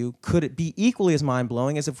argue, could it be equally as mind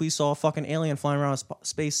blowing as if we saw a fucking alien flying around a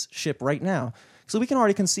spaceship right now? So we can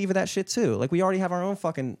already conceive of that shit too. Like, we already have our own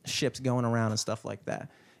fucking ships going around and stuff like that.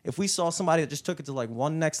 If we saw somebody that just took it to like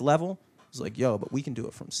one next level, it's like, yo, but we can do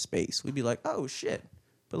it from space. We'd be like, oh shit.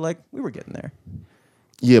 But like, we were getting there.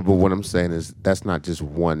 Yeah, but what I'm saying is that's not just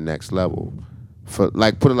one next level. For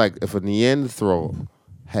like, put it like, if a Neanderthal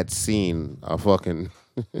had seen a fucking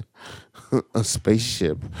a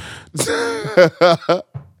spaceship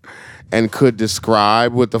and could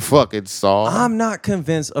describe what the fuck it saw. I'm not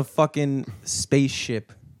convinced a fucking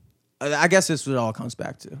spaceship. I guess this is what it all comes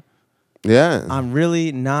back to. Yeah, I'm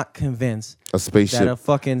really not convinced a spaceship. that a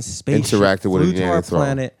fucking spaceship interacted with a flew to our Neanderthal.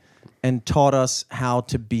 planet and taught us how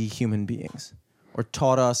to be human beings, or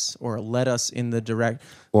taught us or led us in the direct,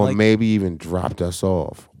 or like, maybe even dropped us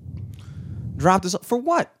off. dropped us for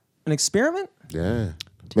what? An experiment? Yeah,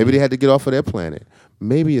 maybe they had to get off of their planet.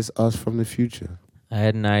 Maybe it's us from the future. I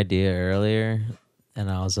had an idea earlier, and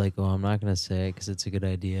I was like, well, I'm not going to say it because it's a good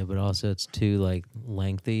idea, but also it's too, like,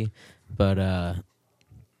 lengthy. But I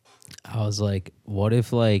was like, what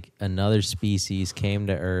if, like, another species came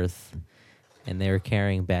to Earth and they were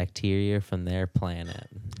carrying bacteria from their planet,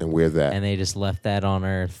 And we're that. and they just left that on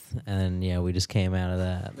Earth, and then, yeah, we just came out of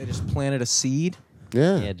that. They just planted a seed.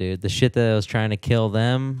 Yeah, dude. The shit that was trying to kill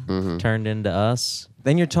them turned into us.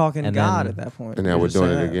 Then you're talking And God then- at that point. And now You're we're just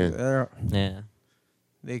doing saying, it again. Yeah.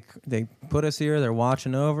 They put us here. They're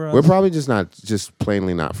watching over us. We're probably just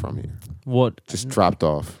plainly not from here. What? Just dropped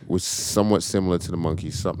off. We're somewhat similar to the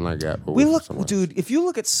monkeys, something like that. But We we're look, somewhere else. dude. If you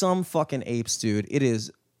look at some fucking apes, dude, it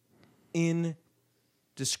is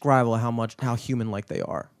indescribable how human like they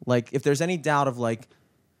are. Like, if there's any doubt of like,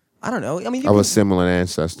 I don't know. I mean, you Of can, a similar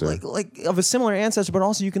ancestor. like of a similar ancestor, but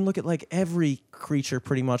also you can look at like every creature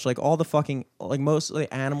pretty much, like all the fucking, like most of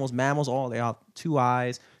the animals, mammals, all they have 2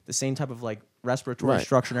 eyes, the same type of like respiratory Right.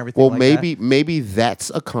 structure and everything. Well, like maybe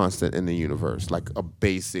that's a constant in the universe, like a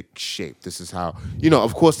basic shape. This is how,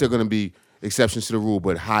 of course there are going to be exceptions to the rule,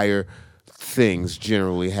 but higher things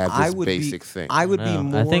generally have that. this basic thing. I would be No,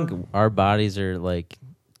 more. I think our bodies are like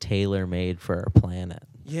tailor made for our planet.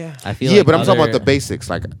 Yeah. I feel Yeah, like but I'm talking about other- the basics,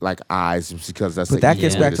 like eyes, because that's. But the that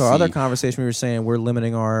gets easiest back way to our other see. conversation. We were saying we're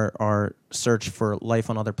limiting our search for life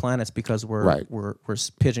on other planets because we're Right. we're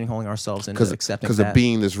pigeonholing ourselves into accepting Because that. a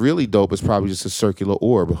being that's really dope is probably just a circular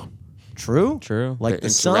orb. True. True. Like They the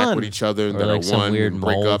interact sun. with each other and Or then like are some one weird and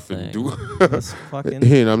break mole up and thing. do. That's fucking.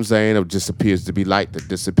 You know what I'm saying? It just appears to be light that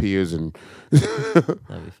disappears and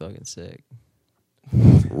That'd be fucking sick.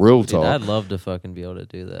 real Dude, talk. I'd love to fucking be able to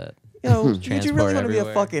do that. Yo, would you Transport really want to be a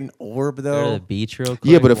everywhere. fucking orb Go to though? the beach real quick.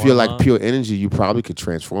 Yeah, but if you're warm like up. pure energy, you probably could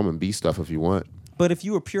transform and be stuff if you want But if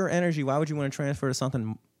you were pure energy, why would you want to transfer to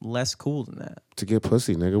something less cool than that? to get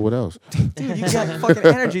pussy, nigga. What else? Dude, you got fucking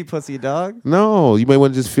energy, pussy dog. No, you may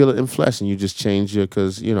want to just feel it in flesh and you just change your,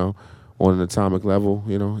 because, on an atomic level,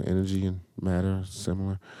 energy and matter are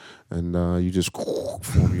similar. And you just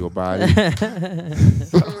form your body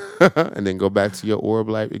and then go back to your orb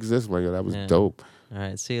like existence. Like, that was Yeah. dope. All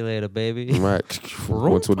right, see you later, baby. Right.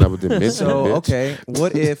 Went to another dimension. So bitch. okay,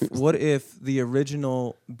 what if the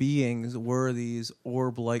original beings were these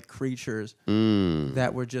orb-like creatures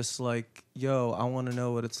that were just like, yo, I want to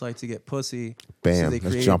know what it's like to get pussy. Bam, So they let's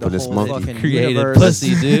created jump the in this whole monkey. fucking Created universe.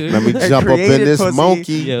 pussy, dude. Let me They jump up in created this pussy.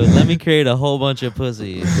 monkey. Yo, let me create a whole bunch of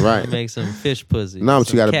pussy. Right. Make some fish pussy. No, but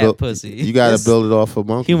some you gotta cat build. pussy. You gotta This- build it off of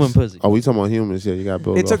monkeys. Human pussy. Oh, we talking about humans? Yeah, you gotta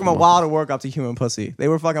build. It it took off them a of while to work up to human pussy. They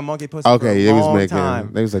were fucking monkey pussy. Okay, for a they was long making.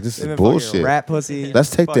 time. They was like, this They've is been fucking bullshit. Rat pussy. Let's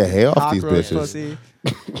take the fucking hair off these cockroach bitches. Pussy.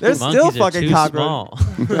 There's Monkeys still are fucking too cockroach.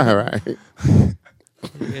 small. All right.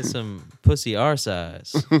 Get some pussy our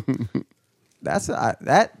size. That's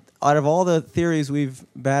that. Out of all the theories we've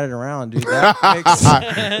batted around, dude, that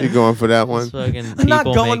makes. You going for that one? Just fucking I'm not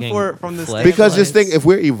people going making for it from the flesh Because just plates. think, if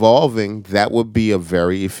we're evolving, that would be a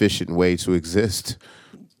very efficient way to exist.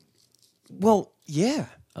 Well, yeah.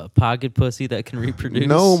 a pocket pussy that can reproduce?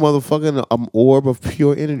 No, motherfucking orb of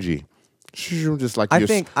pure energy. Just like I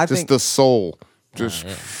think the soul. Just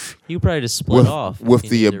Yeah. You probably just split off with if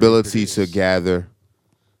the you need ability to reproduce. gather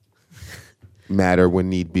matter when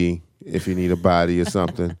need be, if you need a body or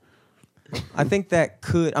something. I think that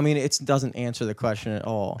could. I mean, it doesn't answer the question at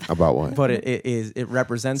all. About what? But it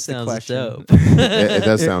represents the Sounds question. dope. It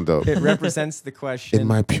does sound dope. It represents the question. In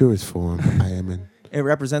my purest form, I am in. it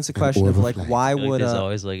represents the question orb of of like light. why I feel like would there's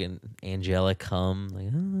always like an angelic hum,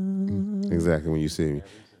 like Exactly when you see me.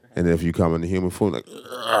 And then if you come in the human form, like,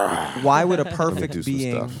 why would a do perfect some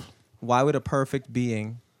being stuff. why would a perfect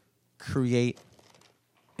being create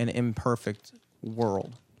an imperfect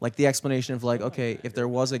world? Like the explanation of like, okay, if there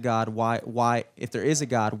was a God, why if there is a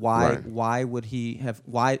God, Right. why would he have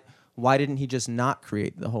why didn't he just not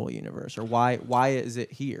create the whole universe? Or why is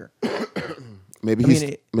it here? maybe I mean,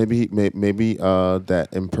 he's maybe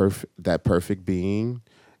that perfect being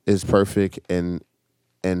is perfect and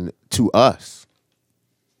to us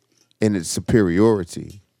in its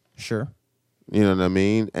superiority. Sure. You know what I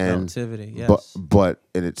mean? And Relativity, yes. but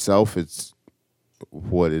in itself, it's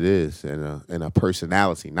what it is, and a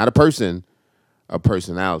personality, not a person, a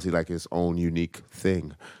personality, like its own unique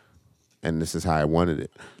thing. And this is how I wanted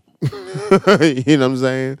it. You know what I'm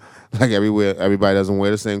saying? Like everybody doesn't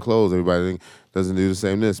wear the same clothes. Everybody doesn't do the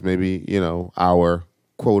same this. Maybe, our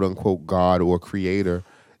quote unquote God or creator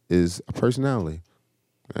is a personality.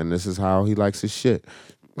 And this is how he likes his shit.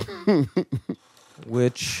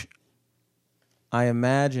 Which I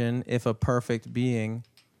imagine if a perfect being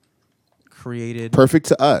created Perfect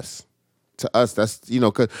to us. To us, that's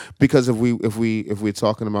because if we're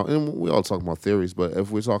talking about, and we all talking about theories, but if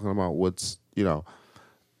we're talking about what's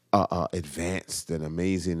advanced and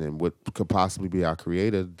amazing and what could possibly be our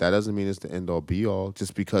creator, that doesn't mean it's the end all be all.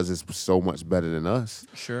 Just because it's so much better than us.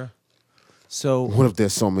 Sure. So What if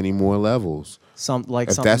there's so many more levels? If something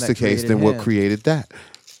that's that the case, created then what him. created that?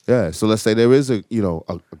 Yeah. So let's say there is a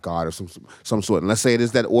God or some sort, and let's say it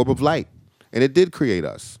is that orb of light, and it did create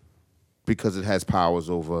us because it has powers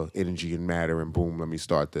over energy and matter. And boom, let me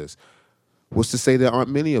start this. What's to say there aren't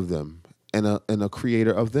many of them, and a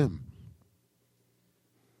creator of them?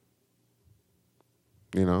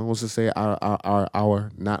 What's to say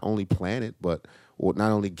our not only planet, or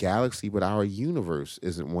not only galaxy, but our universe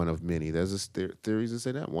isn't one of many? There's theories that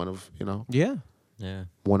say that one of Yeah. yeah.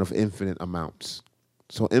 one of infinite amounts.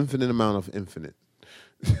 So infinite amount of infinite.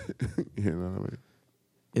 You know what I mean?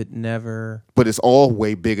 It never. But it's all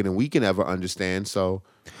way bigger than we can ever understand. So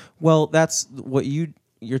Well, that's what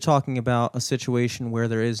you're talking about, a situation where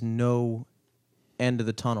there is no end of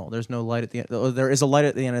the tunnel. There's no light at the end. There is a light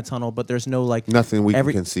at the end of the tunnel, but there's no like nothing we can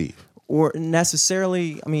conceive. or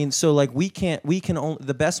necessarily. I mean, so like we can only,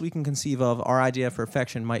 the best we can conceive of, our idea of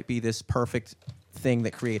perfection might be this perfect thing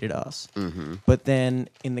that created us. Mm-hmm. But then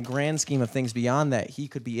in the grand scheme of things beyond that, he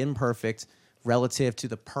could be imperfect relative to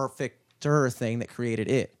the perfecter thing that created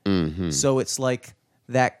it. Mm-hmm. So it's like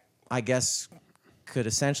that, I guess, could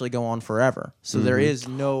essentially go on forever. So there is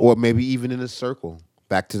no Or maybe even in a circle.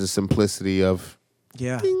 Back to the simplicity of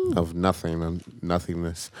nothing and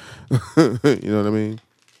nothingness. You know what I mean?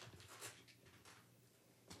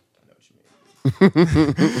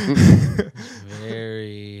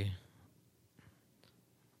 Very,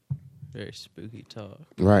 very spooky talk.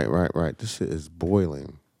 Right. This shit is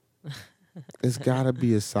boiling. It's gotta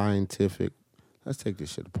be a scientific. Let's take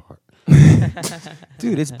this shit apart.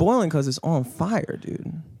 dude, it's boiling because it's on fire,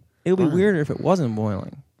 dude. It would be Fine. weirder if it wasn't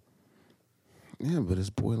boiling. Yeah, but it's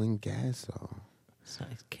boiling gas though. It's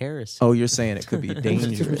like kerosene. Oh, you're saying it could be What's the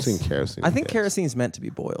difference dangerous. between kerosene? I and think gas? kerosene is meant to be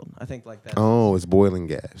boiled. I think like that. Oh, it's boiling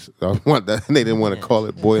gas. I want that. They didn't want to call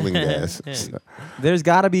it boiling gas. There's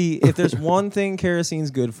got to be, if there's one thing kerosene's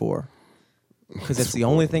good for, because it's the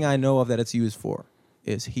only thing I know of that it's used for,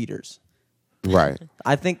 is heaters. Right.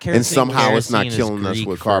 I think kerosene. And somehow it's not kerosene is killing us Greek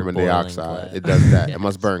with for carbon boiling dioxide. glass. It does that. Yes. It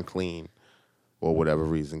must burn clean, or whatever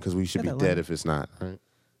reason, because we should Yeah, be that dead line. if it's not. Right.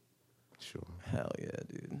 Sure. Hell yeah,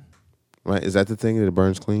 dude. Right. Is that the thing that it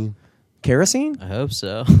burns clean? Kerosene? I hope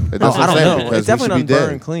so. That's what I I'm don't saying, know. because It definitely we should doesn't be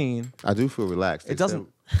burn dead. clean. I do feel relaxed. It doesn't.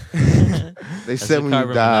 They said what when you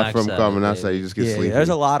carbon die from monoxide carbon is, dioxide, you just get Yeah, sleepy. there's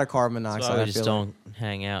a lot of carbon That's monoxide. why I we just feel like. don't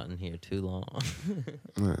hang out in here too long.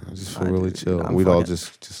 Yeah, I just feel I really do, chill. dude. I'm We'd all fucking-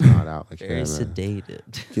 just nod out like, Very yeah, man.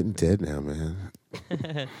 sedated. Getting dead now, man.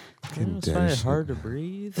 Getting It's dead. probably as shit. hard to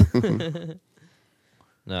breathe.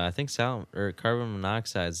 No, I think carbon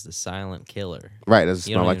monoxide is the silent killer. Right, doesn't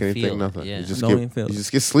You smell don't like even anything, feel it, nothing. yeah. You just Don't even get feel you it.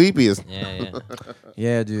 just get sleepy. It's Yeah.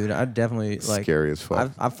 Yeah, dude, I definitely like. scary as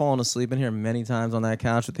fuck. I've fallen asleep in here many times on that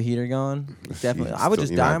couch with the heater going. Definitely, You I would still-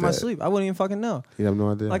 just you're die not in my dead. sleep. I wouldn't even fucking know. You have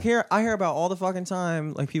no idea. Like I hear about all the fucking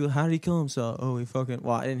time. Like people, how did he kill himself? Oh, he fucking.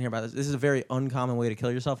 Well, I didn't hear about this. This is a very uncommon way to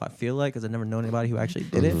kill yourself. I feel like because I've never known anybody who actually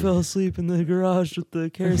did it. Fell asleep in the garage with the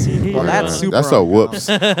kerosene heater. Well, that's on. super That's a whoops.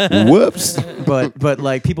 Whoops. But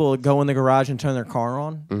like people go in the garage and turn their car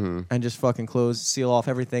on Mm-hmm. and just fucking seal off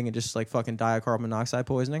everything and just like fucking die of carbon monoxide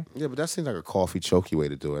poisoning. Yeah, but that seems like a coffee choky way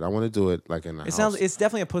to do it. I want to do it like in the house. It's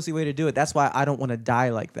definitely a pussy way to do it. That's why I don't want to die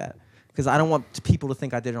like that because I don't want people to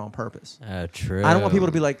think I did it on purpose. True. I don't want people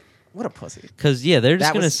to be like, what a pussy. Because, yeah, they're just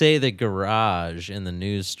That going to was- say the garage in the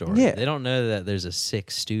news story. Yeah. They don't know that there's a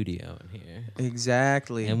sick studio in here.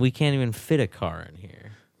 Exactly. And we can't even fit a car in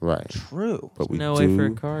here. Right. True. But we No way do for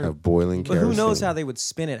a car. have boiling But kerosene. who knows how they would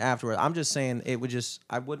spin it afterward? I'm just saying it would just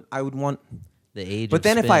I would want. The age But of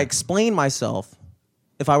then if I spin. explain myself,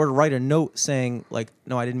 if I were to write a note saying like,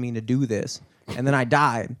 no, I didn't mean to do this, and then I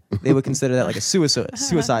died, they would consider that like a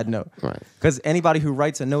suicide note. Right. Because anybody who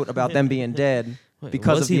writes a note about them being dead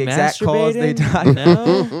because was of the he exact cause they masturbating? died,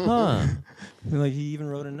 No? Huh. like he even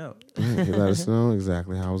wrote a note. Yeah, he let us know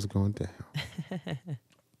exactly how it's going down.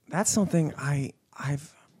 That's something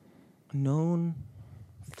I've known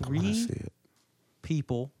I want to 3 see it.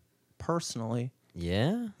 people personally.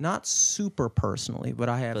 Yeah? Not super personally, but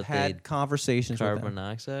I have But they- had conversations with Carbon them.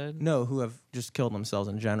 monoxide? No, who have just killed themselves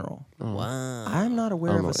in general. Wow. I'm not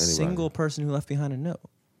aware I of don't a know anybody. single person who left behind a note.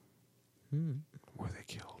 Were they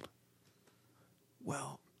killed?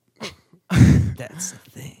 Well, That's the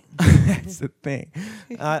thing. that's the thing.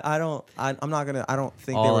 I'm not gonna. I don't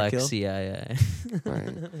think All they were killed. ex-CIA. Right.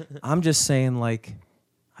 I'm just saying, like,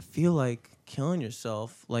 I feel like killing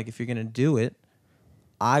yourself. Like, if you're gonna do it,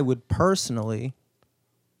 I would personally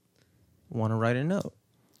want to write a note.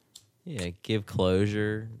 Yeah, give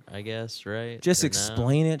closure, I guess, right? Just Or no?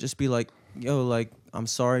 explain it. Just be like, yo, like, I'm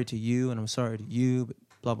sorry to you, and I'm sorry to you, but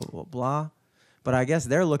blah blah blah blah. But I guess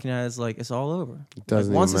they're looking at it as like it's all over. Like,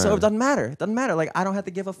 doesn't once even it's over, matter. doesn't matter. It doesn't matter. Like I don't have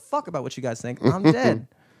to give a fuck about what you guys think. I'm dead.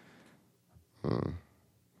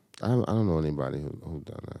 I don't know anybody who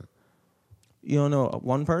done that. You don't know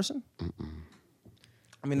one person?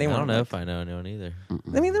 I mean, they I weren't don't know like- if I know anyone either.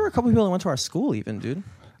 I mean, there were a couple people that went to our school, even, dude.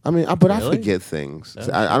 I mean, but I Really? forget things. Oh,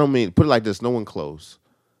 I don't mean put it like this. No one close.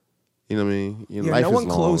 You know what I mean? You know, Yeah, life no is one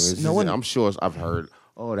long. close. It's No just- one- I'm sure I've heard.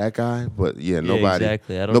 Oh, that guy. But yeah, nobody.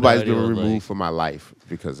 exactly. I don't Nobody's know been anyone, removed like- from my life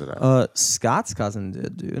because of that. Scott's cousin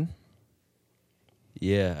did, dude.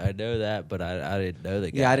 Yeah, I know that, but I didn't know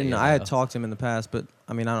the guy. Yeah, I didn't know. you I had know? talked to him in the past, but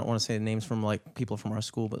I mean, I don't want to say names from like people from our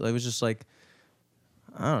school, but it was just like,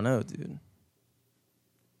 I don't know, dude.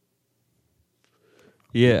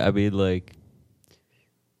 Yeah, I mean, like,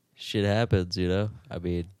 shit happens, you know? I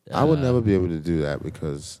mean, I would never be able to do that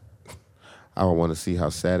because I don't want to see how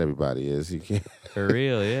sad everybody is. You can't. For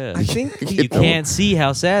real, yeah. I think you can't see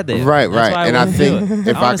how sad they are. Right, That's right. why And I wouldn't do think it.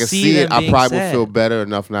 if I wanna could see it, them I being probably would sad. feel better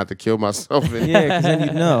enough not to kill myself. Yeah, because then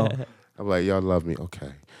you'd know. I'm like, y'all love me.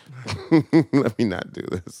 Okay. Let me not do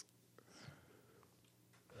this.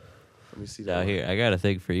 Let me see that. Now, one. here, I got a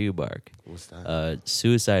thing for you, Bark. What's that?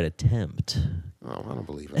 Suicide attempt. Oh, I don't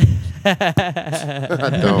believe it. I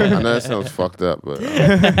don't. I know that sounds fucked up, but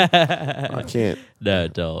I can't. No,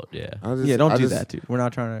 don't, yeah. I just, Yeah, don't I do just- that, dude. We're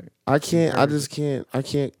not trying to. I can't. I just can't. I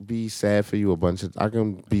can't be sad for you a bunch of. I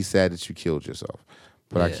can be sad that you killed yourself,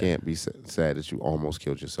 but I Yeah. can't be sad that you almost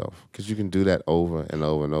killed yourself because you can do that over and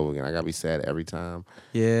over and over again. I gotta be sad every time.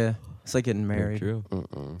 Yeah, it's like getting married. True.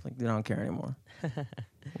 Like they don't care anymore.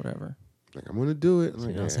 Whatever. Like I'm gonna do it. I'm You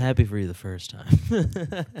like, know, I was yeah. happy for you the first time.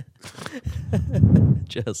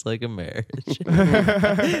 Just like a marriage. So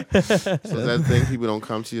that thing people don't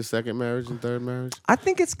come to your second marriage and third marriage. I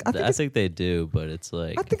think it's. I think I it's. think they do, but it's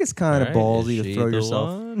like. I think it's kind of all right, ballsy is to she throw the yourself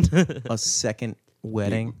one? a second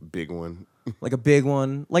wedding, Big one. like a big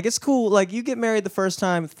one. Like it's cool. Like you get married the first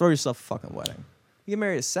time, throw yourself a fucking wedding. You get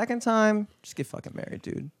married a second time, just get fucking married,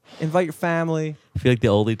 dude. Invite your family. I feel like the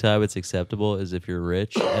only time it's acceptable is if you're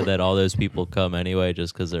rich, and then all those people come anyway,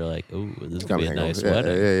 just because they're like, "Ooh, this is gonna Come be a hang nice over.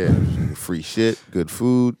 wedding." Yeah. Free shit, good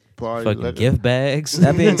food, party, Fucking liquor. gift bags.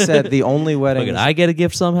 That being said, the only weddings, Fucking, I get a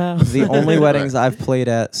gift somehow. the only weddings I've played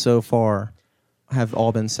at so far have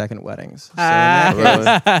all been second weddings. So in that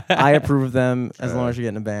case, Really? I approve of them as long as you're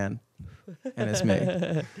getting a band, and it's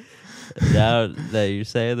me. Now that you're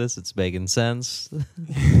saying this, it's making sense.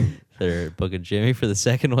 They're booking Jimmy for the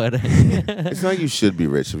second wedding. It's not like you should be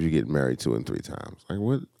rich if you get married 2 and 3 times. Like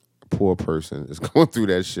what? poor person is going through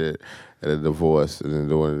that shit at a divorce and then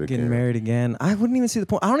doing it again. Getting married again. I wouldn't even see the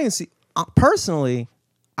point. I don't even see. Personally,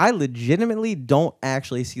 I legitimately don't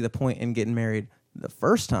actually see the point in getting married the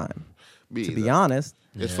first time. Me To either. be honest,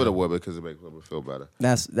 It's for the women because it makes women feel better.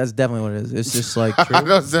 that's definitely what it is. It's just like I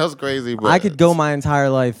know it sounds crazy, but I could go my entire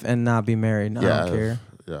life and not be married. I don't care.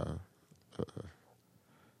 Yeah.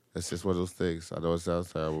 It's just one of those things. I know it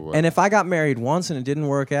sounds terrible, but And if I got married once and it didn't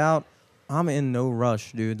work out, I'm in no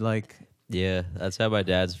rush, dude. Like, Yeah, that's how my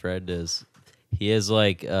dad's friend is. He is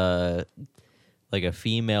like a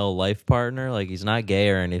female life partner. Like he's not gay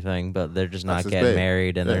or anything, but they're just not That's his getting babe.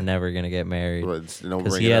 married, and Yeah. they're never gonna get married But it's- don't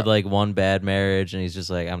because bring he it had up. like one bad marriage, and he's just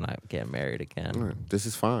like, I'm not getting married again. This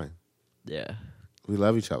is fine. Yeah. We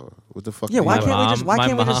love each other. What the fuck? Yeah, do why you- can't we just- why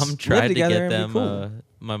can't we just live tried to together get and be them. cool?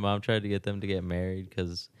 My mom tried to get them to get married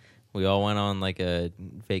because we all went on like a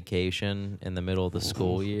vacation in the middle of the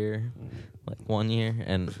school year, like one year,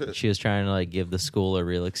 and she was trying to like give the school a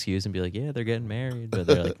real excuse and be like, yeah, they're getting married, but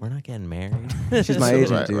they're like, we're not getting married. she's my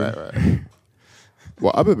agent, dude. Right.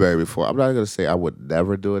 Well, I've been married before. I'm not gonna say I would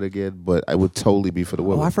never do it again, but I would totally be for the Oh,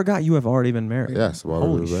 women. I forgot you have already been married. Yes, I'm already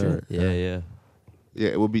Holy been married. shit. Yeah. Yeah,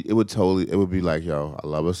 it would be like, yo, I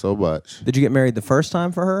love her so much. Did you get married the first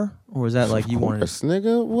time for her, or was that like you wanted? Course,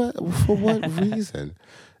 nigga. What for? What reason?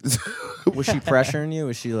 Was she pressuring you?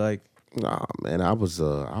 Was she like? Nah, man. I was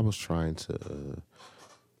trying to.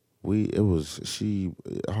 She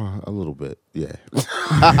a little bit, yeah.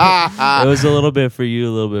 It was a little bit for you,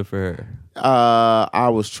 a little bit for her. I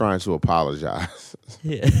was trying to apologize.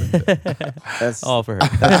 Yeah. That's All for her.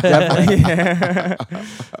 definitely.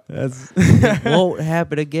 That's It won't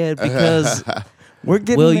happen again because we're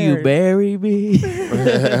getting. will married. you marry me?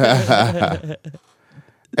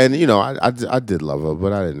 And you know, I did love her,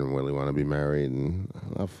 but I didn't really want to be married, and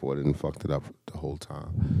I fought it and fucked it up the whole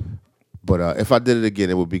time. But if I did it again,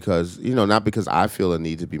 it would because not because I feel a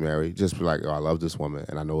need to be married, just be like, oh, I love this woman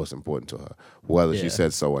and I know it's important to her, whether she Yeah.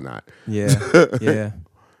 said so or not. Yeah, yeah.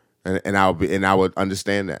 And I would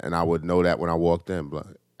understand that, and I would know that when I walked in. But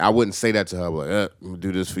I wouldn't say that to her, like, I'm gonna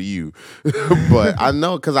do this for you. But I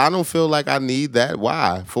know because I don't feel like I need that.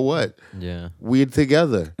 Why? For what? Yeah. We're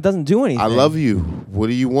together. It doesn't do anything. I love you. What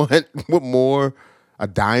do you want? What more? A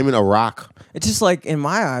diamond, a rock? It's just like in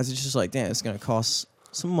my eyes, it's just like, damn, it's gonna cost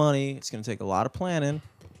some money. It's gonna take a lot of planning.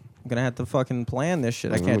 I'm gonna have to fucking plan this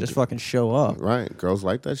shit. I can't just fucking show up. Right. Girls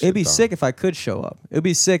like that shit. It'd be though. sick if I could show up. It'd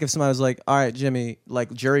be sick if somebody was like, "All right, Jimmy,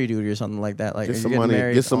 like jury duty or something like that." Like, Get if some you're getting money.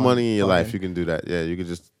 married Get some on money in your life. fucking- You can do that. Yeah, you can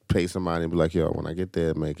just pay somebody and be like, yo, when I get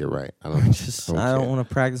there, make it right. I don't I don't care. want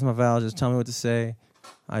to practice my vows. Just tell me what to say.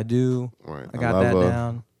 I do. Right. I got love that her.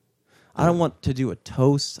 down. I don't want to do a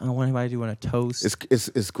toast. I don't want anybody doing a toast.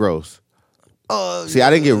 It's gross. See, I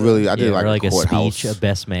didn't get really. I did Yeah, like or like a courthouse. speech, a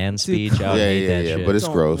best man speech. I would Yeah, hate yeah, that yeah, shit. but it's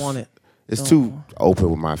Don't gross. want it. It's Don't- too open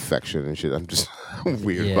with my affection and shit. I'm just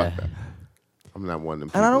weird Yeah. about that. I'm not one of them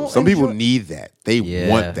people. And I don't Some people enjoy- need that. They Yeah.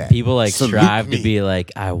 want that. People like Salute strive me. to be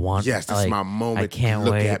like, I want. Yes, this like, is my moment. I can't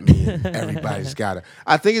Look wait. at me. Everybody's got it.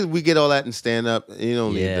 I think we get all that in stand up. You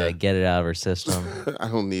don't need Yeah, that. get it out of our system. I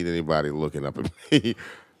don't need anybody looking up at me.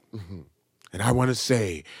 And I want to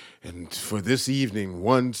say, and for this evening,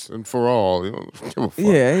 once and for all, give a fuck.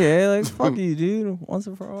 Yeah, like fuck you, dude. Once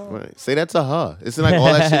and for all. Right. Say that to her. It's like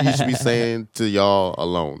all that shit you should be saying to y'all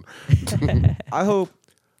alone. I hope.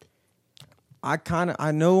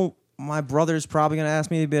 I know my brother's probably gonna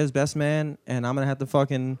ask me to be his best man, and I'm gonna have to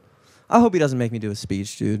fucking. I hope he doesn't make me do a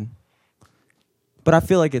speech, dude. But I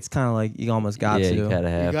feel like it's kind of like you almost got yeah, to. you kind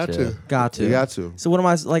of have got to. Got to. You got to. So what am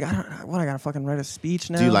I like? I gotta fucking write a speech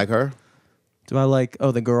now. Do you like her? Do I like?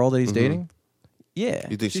 Oh, the girl that he's dating. Yeah.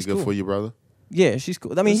 You think she's good cool. for you, brother? Yeah, she's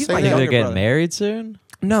cool. I mean, he's Say my that. They're younger getting brother. married soon.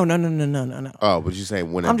 No. Oh, but you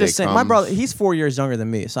saying when that I'm just day saying, my comes- brother, he's 4 years younger than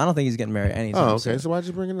me, so I don't think he's getting married anytime Oh, okay. soon. So why'd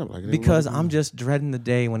you bring it up? Like, Because I'm just dreading the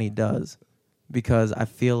day when he does. Because I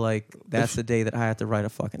feel like that's the day that I have to write a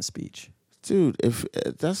fucking speech. dude, if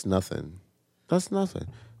that's nothing. That's nothing.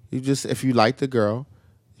 You just if you like the girl,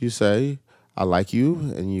 you say I like you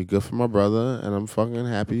and you're good for my brother and I'm fucking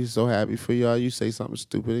happy, so happy for y'all. You say something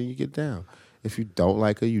stupid and you get down. If you don't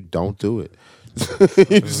like her, you don't do it.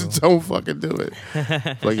 You just don't fucking do it.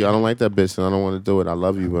 Like, yo, I don't like that bitch and I don't want to do it. I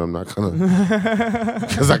love you, but I'm not gonna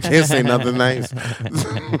because I can't say nothing nice.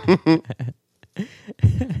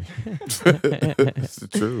 It's the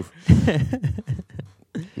truth.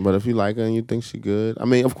 But if you like her and you think she good, I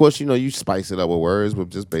mean, of course, you spice it up with words, but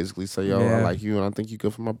just basically say, yo, I Yeah. like you and I think you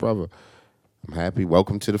good for my brother. I'm happy.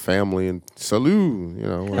 Welcome to the family and salute. You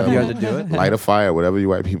know, Have whatever. you had to do it? Light a fire, whatever you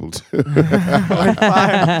white people do. Light a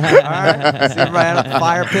fire. All right. See everybody at a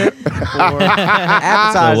fire pit or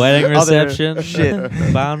appetizer. The wedding Other reception, shit.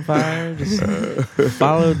 bonfire. Just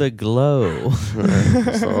follow the glow.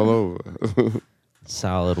 It's all over.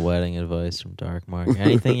 Solid wedding advice from Dark Mark.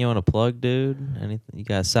 Anything you want to plug, dude? Anything? You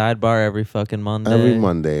got a sidebar every fucking Monday. Every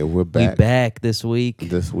Monday, we're back. We back this week.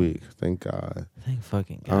 This week, thank God. Thank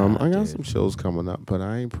fucking God. I got dude. some shows coming up, but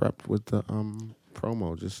I ain't prepped with the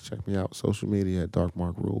promo. Just check me out social media at Dark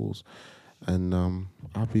Mark Rules, and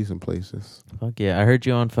I'll be some places. Fuck yeah! I heard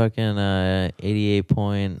you on fucking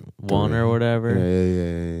 88.1 or whatever.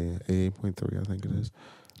 Yeah. 88.3, I think it is.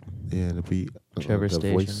 Yeah, the beat. Trevor the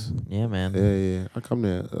Station. Voice. Yeah, man. Yeah. I come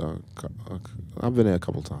there. I've been there a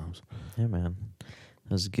couple times. Yeah, man.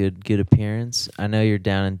 That was a good appearance. I know you're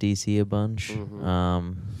down in DC a bunch.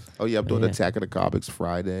 Mhm. Oh yeah, I'm doing yeah. Attack of the Comics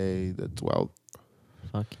Friday the 12th.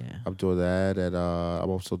 Fuck yeah. I'm doing that, and I'm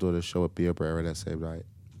also doing a show at Beer Brera that same night.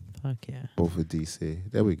 Fuck yeah. Both in DC.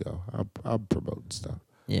 There we go. I'll promote stuff.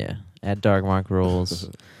 Yeah. At Dark Mark Rules.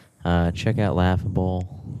 Check out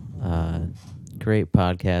Laughable. Great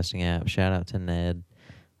podcasting app. Shout out to Ned.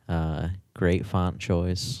 Great font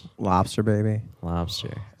choice. Lobster, baby.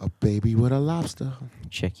 Lobster. A baby with a lobster.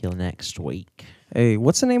 Check you next week. Hey,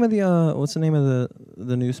 what's the name of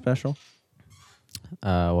the new special?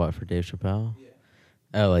 What, for Dave Chappelle?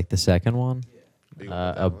 Yeah. Oh, like the second one?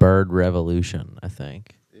 A Bird Revolution, I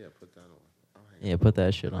think. Yeah, put that on. Yeah, put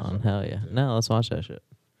that shit on. Hell yeah. No, let's watch that shit.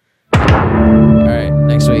 All right,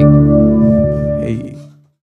 next week. Hey.